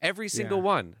show. Every single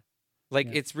one. Like,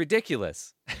 it's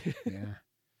ridiculous.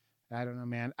 I don't know,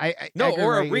 man.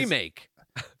 Or a remake.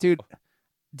 Dude,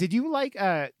 did you like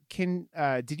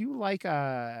did you like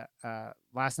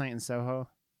Last Night in Soho?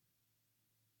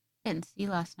 I didn't see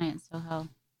Last Night in Soho.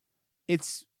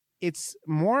 It's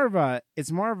more of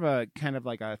a kind of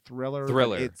like a thriller.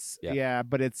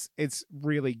 But it's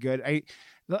really good.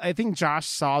 I think Josh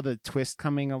saw the twist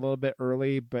coming a little bit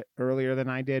earlier than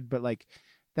I did, but like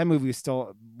that movie is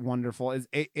still wonderful.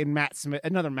 In Matt Smith,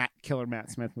 another Matt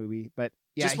Smith movie, but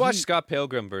just watch Scott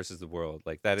Pilgrim versus the World.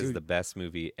 Like, that is the best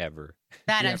movie ever.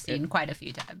 That I've seen quite a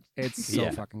few times. It's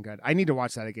so fucking good. I need to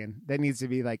watch that again. That needs to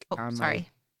be like on sorry.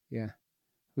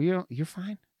 Well, you're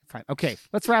fine. Fine. Okay,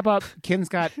 let's wrap up. Ken's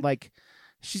got like,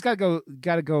 she's got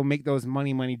to go make those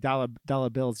money dollar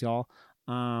bills, y'all.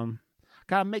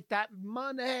 Gotta make that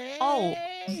money. Oh,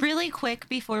 really quick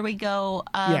before we go,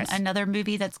 another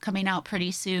movie that's coming out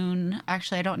pretty soon.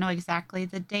 Actually, I don't know exactly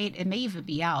the date. It may even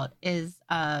be out. Is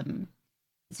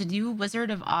it's a new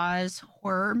Wizard of Oz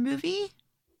horror movie.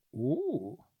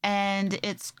 Ooh. And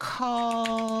it's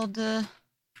called.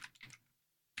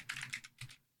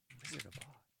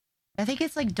 I think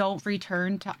it's like Don't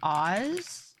Return to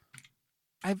Oz.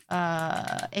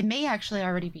 It may actually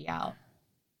already be out.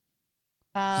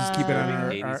 Just keep it on our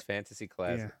 80s fantasy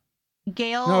classic. Yeah.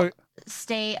 Gail,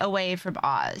 stay away from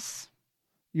Oz.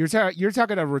 You're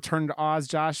talking a Return to Oz,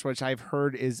 Josh, which I've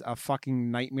heard is a fucking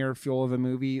nightmare fuel of a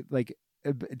movie. Like,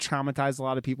 it traumatized a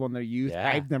lot of people in their youth.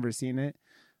 Yeah. I've never seen it,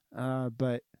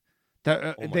 but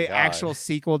the actual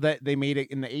sequel that they made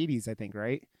it in the 80s, I think,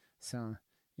 right? So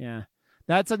yeah.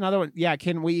 That's another one. Yeah,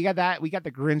 Ken, we got that. We got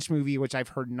the Grinch movie, which I've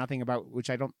heard nothing about, which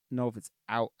I don't know if it's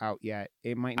out yet.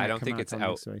 It might not. I don't think it's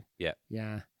out yet.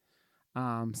 Yeah.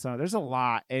 So there's a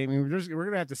lot. I mean, we're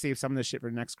gonna have to save some of this shit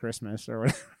for next Christmas or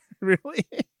whatever, really.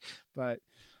 But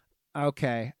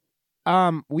okay. We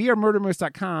are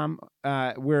murdermoose.com,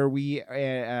 where we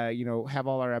have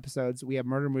all our episodes. We have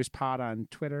Murder Moose Pod on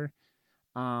Twitter.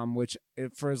 Which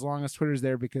for as long as Twitter's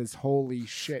there, because holy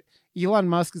shit, Elon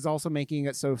Musk is also making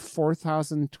it so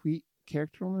 4,000 tweet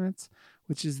character limits,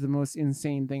 which is the most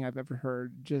insane thing I've ever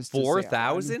heard. Just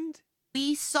 4,000?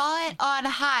 We saw it on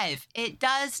Hive. It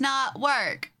does not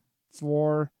work.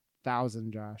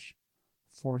 4,000, Josh.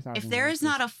 4,000. If there is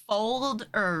not a fold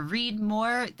or read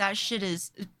more, that shit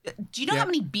is. Do you know how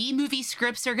many B movie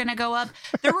scripts are gonna go up?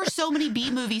 There were so many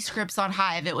B movie scripts on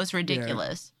Hive. It was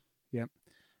ridiculous. Yep.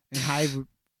 And Hive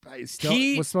was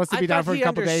supposed to be down for a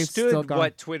couple days. Still gone.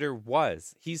 What Twitter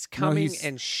was. He's coming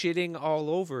and shitting all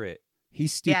over it.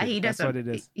 He's stupid. Yeah, he doesn't. That's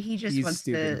what it is. He just wants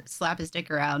to slap his dick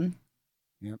around.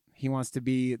 Yep. He wants to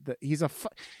be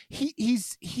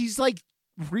he's like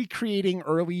recreating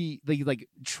early like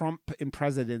Trump in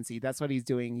presidency. That's what he's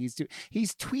doing.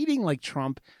 He's tweeting like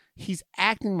Trump. He's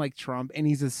acting like Trump, and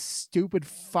he's a stupid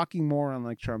fucking moron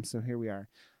like Trump. So here we are.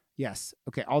 Yes.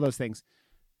 Okay. All those things.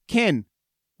 Ken,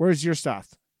 where's your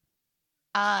stuff?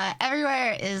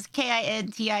 Everywhere is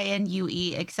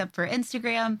KINTINUE except for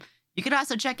Instagram. You You can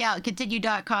also check out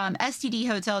continue.com,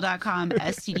 stdhotel.com,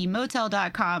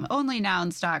 stdmotel.com,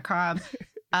 onlynouns.com,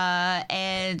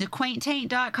 and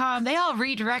quaintaint.com. They all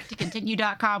redirect to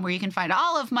continue.com, where you can find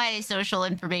all of my social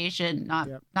information.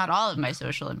 Not all of my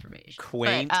social information.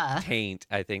 Quaintaint.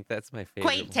 I think that's my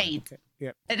favorite. Quaintaint.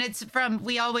 Yep. And it's from,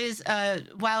 we always,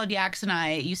 Wild Yaks and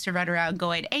I used to run around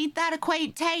going, ain't that a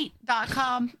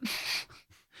quaintaint.com?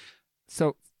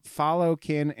 So follow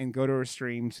Kin and go to her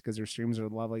streams, because her streams are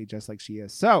lovely, just like she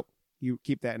is. So you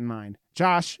keep that in mind.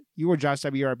 Josh, you are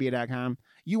joshwrb.com.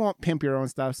 You won't pimp your own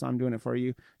stuff, so I'm doing it for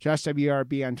you.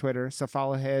 JoshWRB on Twitter. So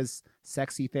follow his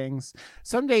sexy things.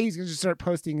 Someday he's going to start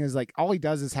posting his, like, all he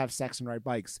does is have sex and ride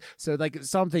bikes. So, like,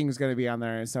 something's going to be on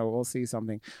there. So we'll see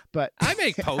something. But I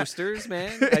make posters,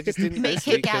 man. I just didn't make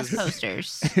kick-ass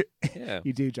posters. Yeah.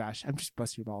 You do, Josh. I'm just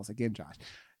busting your balls again, Josh.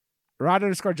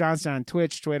 Rod_Johnston on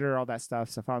Twitch, Twitter, all that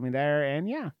stuff. So follow me there. And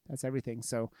yeah, that's everything.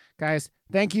 So guys,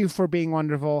 thank you for being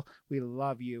wonderful. We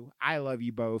love you. I love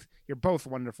you both. You're both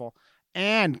wonderful.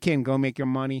 And Kin, go make your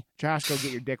money. Josh, go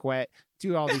get your dick wet.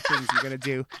 Do all these things you're going to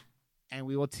do. And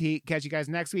we will catch you guys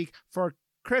next week for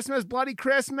Christmas, Bloody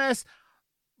Christmas.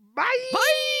 Bye. Bye.